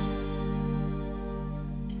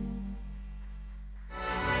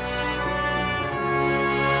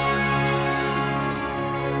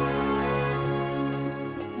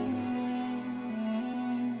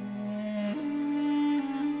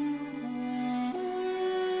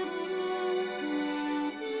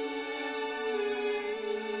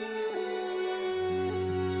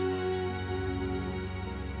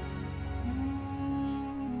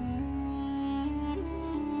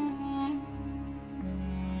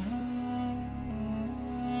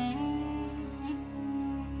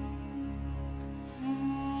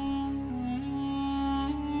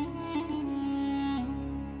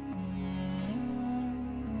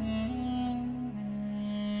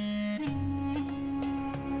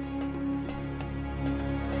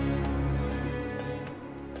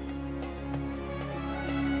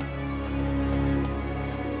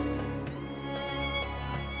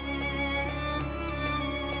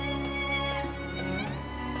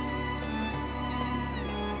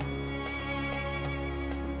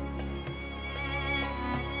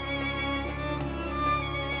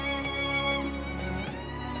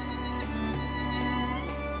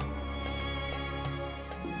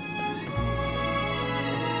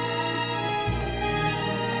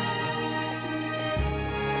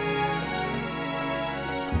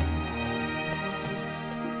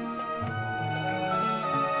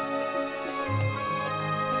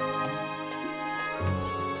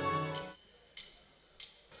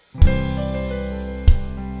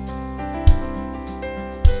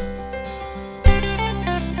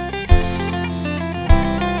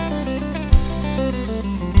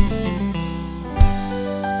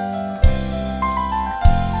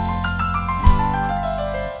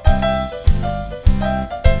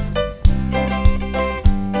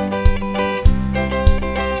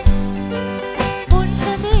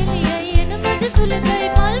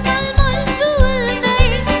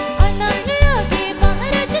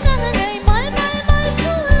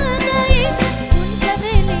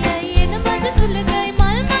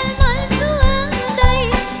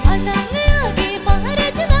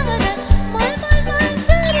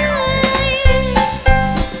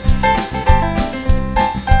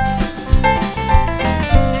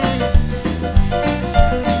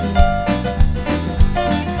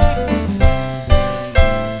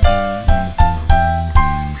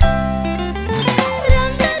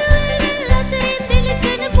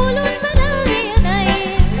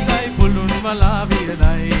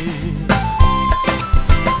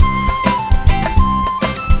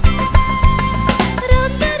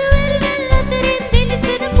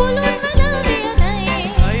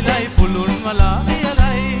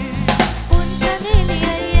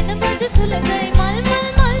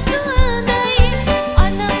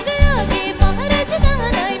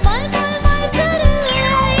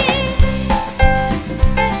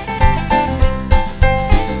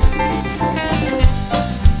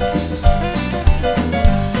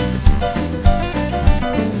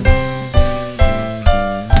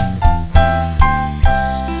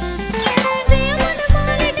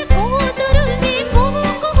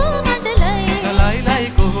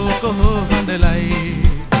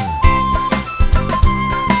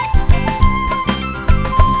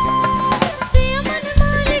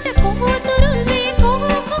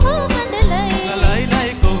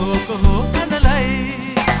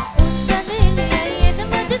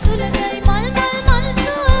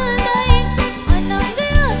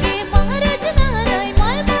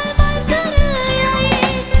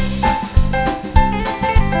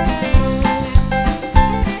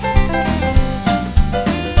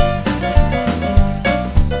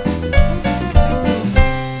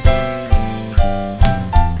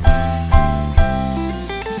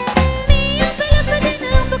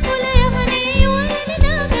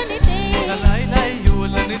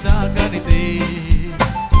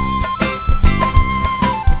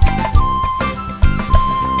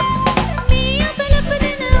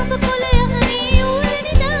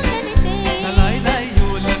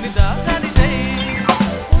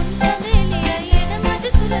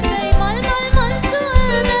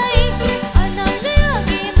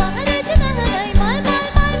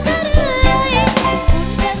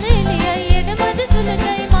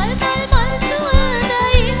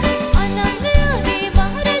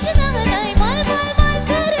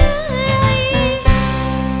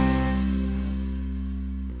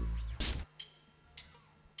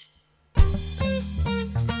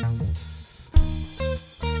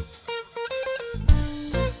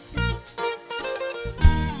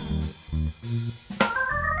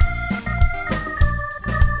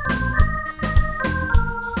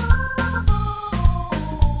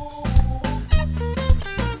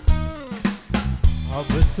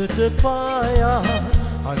අවසට පායා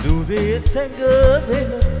අඳුරේ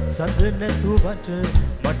සැඟවෙන සඳ නැතුවට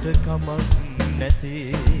මට කමක් නැති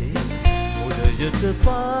උදයට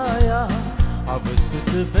පායා අවසට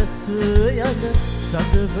බැස යන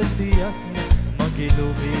සඳවතියක් මගේ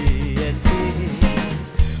ලොවේ ඇති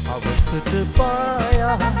අවසට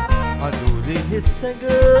පායා අඳුරේ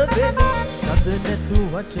සැඟවෙන සඳ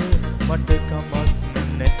නැතුවට මට කමක්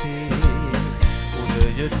නැති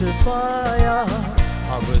උදයට පායා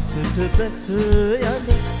අවසට බැස යන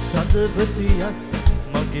සඳවතියක්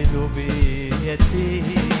මගේ ලොවේ ඇති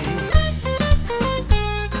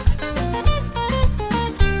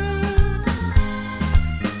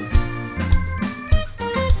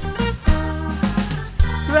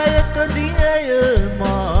රැයකදී ඇය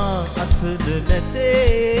මා අසද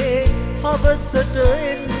නැතේ අවසට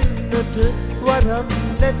එන්නට වරම්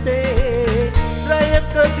නැතේ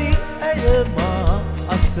රැයකදී ඇය මා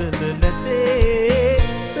අසද නැතේ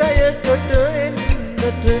රැයකට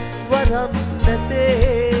එන්නට වරම්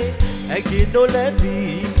නැතේ ඇගේ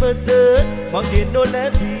නොලැබීමද මගේ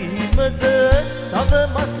නොලැබීමද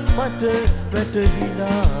තවමත් මට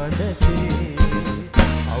වැටහිලා නැතේ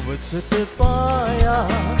අවසට පායා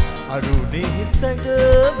අරුණේ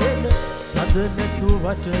සැඟවෙන සඳ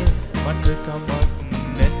නැතුවට මට කමක්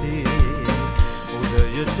නැති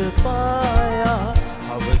උදයට පායා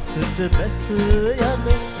අවසට බැස යන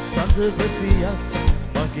සඳවතියක්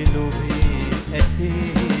මගේ ලොවේ ඇති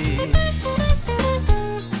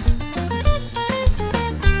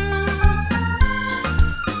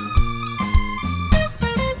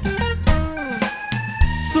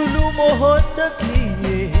සුළු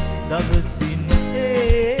මොහොතකියේ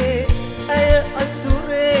දවසින්නේ ඇය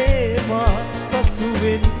අසුරේ මා පසු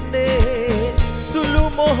වෙන්නේ සුළු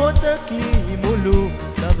මොහොතකී මුළු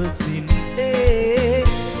දවසින්නේ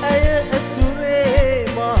ඇය අසුරේ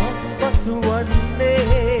මා පසු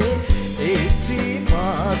වන්නේ ඒ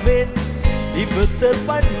සීමාවෙන් ඉවත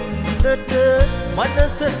පන්නට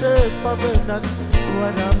මනසට පවනක්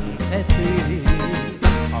වරම් ඇති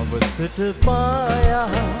අවසට පායා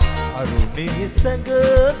අරුණේ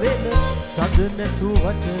සැඟවෙන සඳ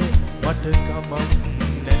නැතුවට මට කමක්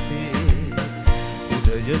නැති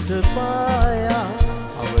උදයට පායා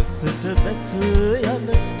අවසට බැස යන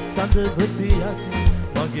සඳවතියක්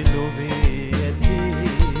මගේ ලොවේ ඇති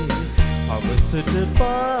අවසට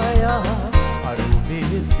පායා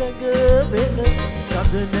අරුණේ සැඟවෙන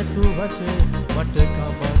සඳ නැතුවට මට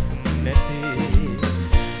කමක් නැති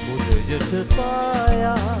උදයට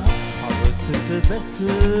පායා අවසට බැස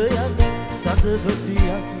යන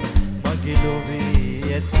සඳවතියක් මගේ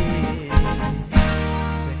ලොවේ ඇති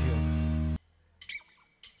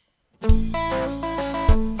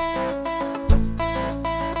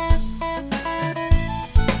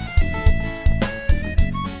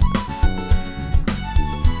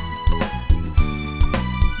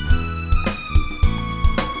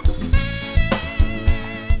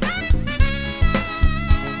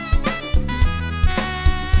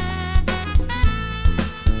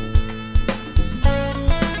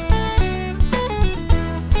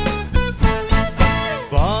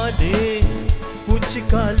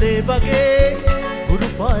කාලේ වගේ ගුරු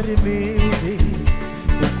පාරමේ උදේ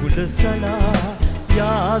උකුල සලා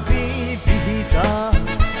යාවී විහිදා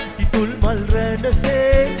ඉතුල් මල්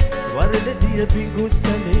රැඳසේ වරලදිය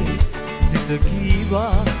බිඟුසලේ සිත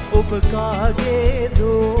කීවා ඔබ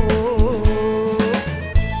කාගේදෝ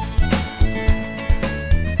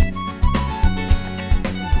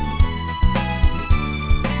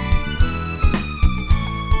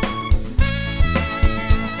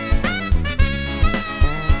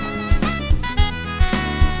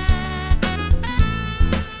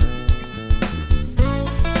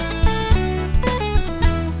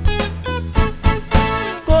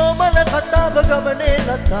ගමනේ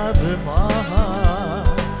ලතාව මහා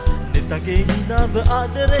නිතගේ හිනාව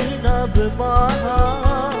ආදර හිනාව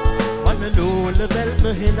මහා මන ලෝල බැල්ම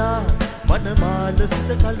හෙලා මන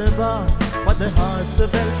මානසිත කලවා මදහාස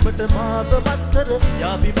බැල්මට මාව මත්තර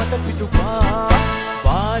යාවි මට පිටුපා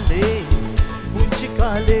බාලේ පුංචි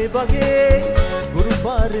කාලේ වගේ ගුරු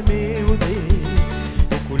පාරමේ උදේ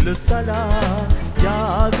උකුල සලා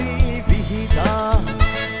යාවි විහිදා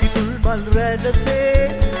ඉතුල් මල්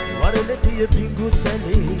රැඳසේ වරලදිය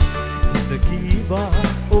බිඟුසලේ හිත කීවා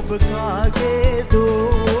ඔබ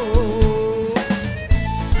කාගේදෝ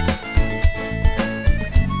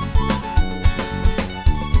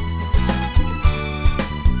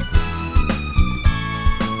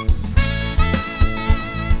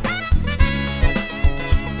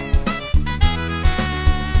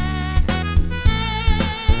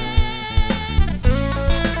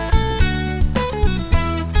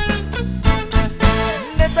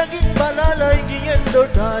ළඟින් බලාලා ගියෙන්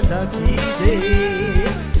දොඩාලා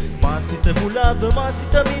කීවේ මා සිත මුලාව මා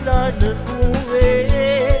සිත මිලාන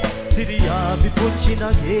ඌවේ සිරියාවි පුංචි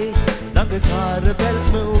නගේ ළඟකාර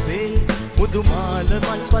බැල්ම ඔබේ මුදුමාල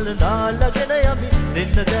මල් පලඳාලාගෙන යමි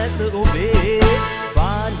දෙන්න දැත ඔබේ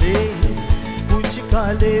බාලේ පුංචි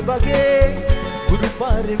කාලේ වගේ ගුරු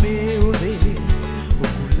පාරමේ උදේ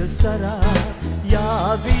උකුල සරා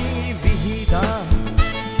යාවි විහිදා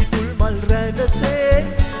කිතුල් මල්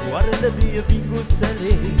රැඳසේ වරද බිය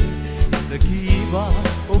පිඟුසලේ හිත කීවා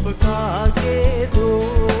ඔබ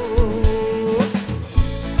කාගේදෝ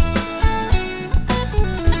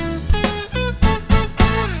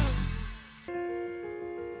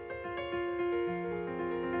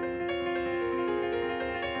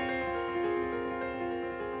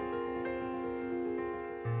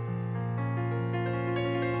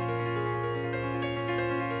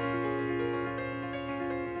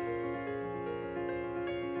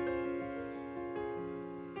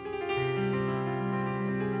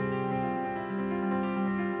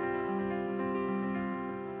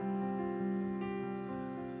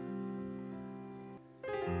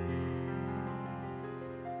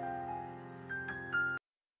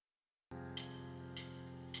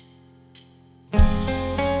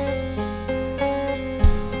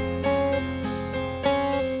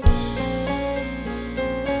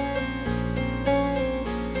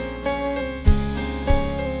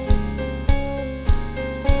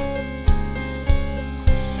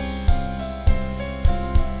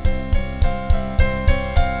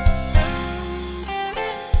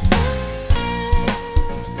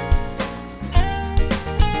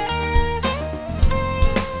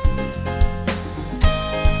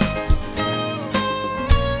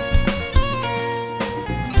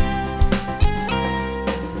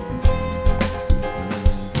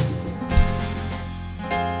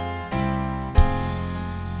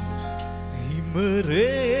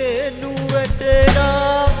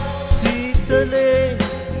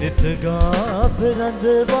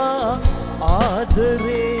රඳවා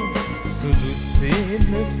ආදරේ සුදුසේන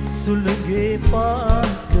සුළඟේ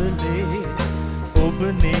පාකලේ ඔබ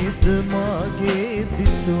නේද මාගේ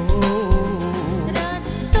බිසෝ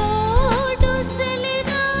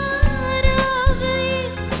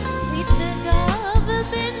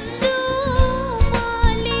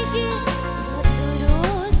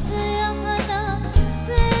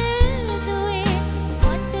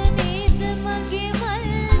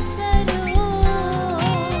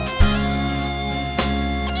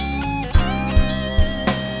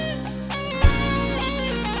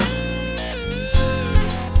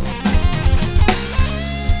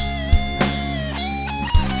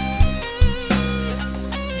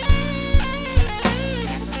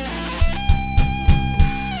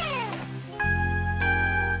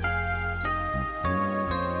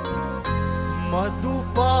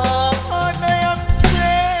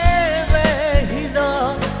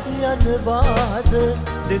යනවාද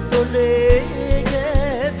දෙතොලේ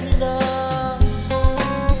ගැවිලා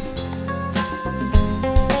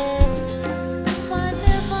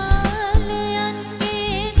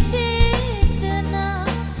මනමාලයන්ගේ චේතනා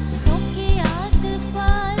නොකියාද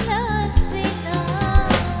පාලසිනා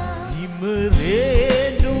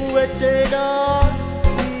හිමරේනු වැටෙනා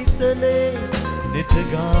සීතලේ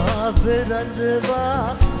නිතගාව රඳවා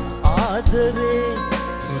ආදරේ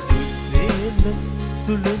සුදුසේන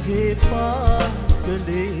සුළඟේ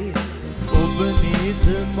පාකලේ ඔබ නේද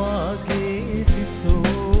මාගේ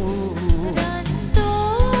බිසෝ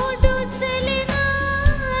රන්තෝඩු සෙලිනාරාවයේ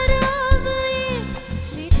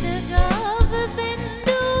සිතගාව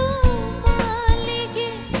බෙන්දූ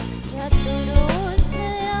මාලිගේ යතුරෝස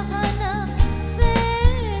යහන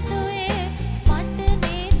සේදුවේ මට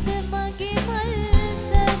නේද මගේ මල්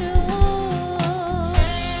සරෝ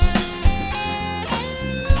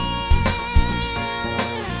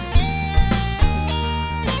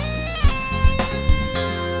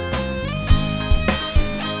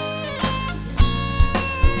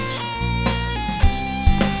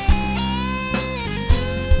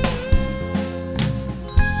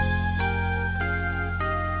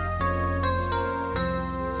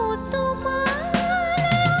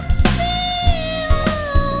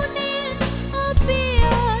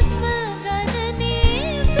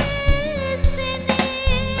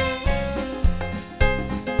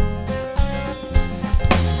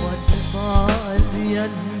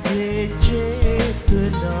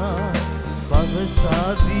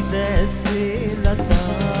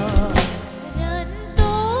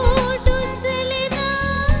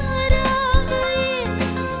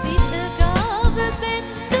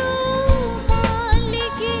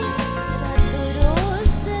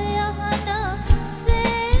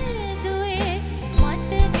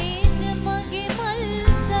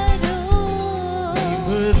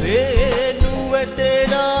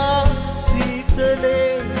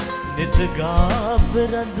නිතගාව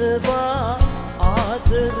රඳවා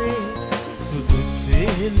ආදරේ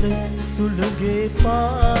සුදුසේන සුළගේ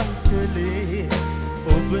පාකලේ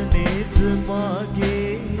ඔබ නේද මාගේ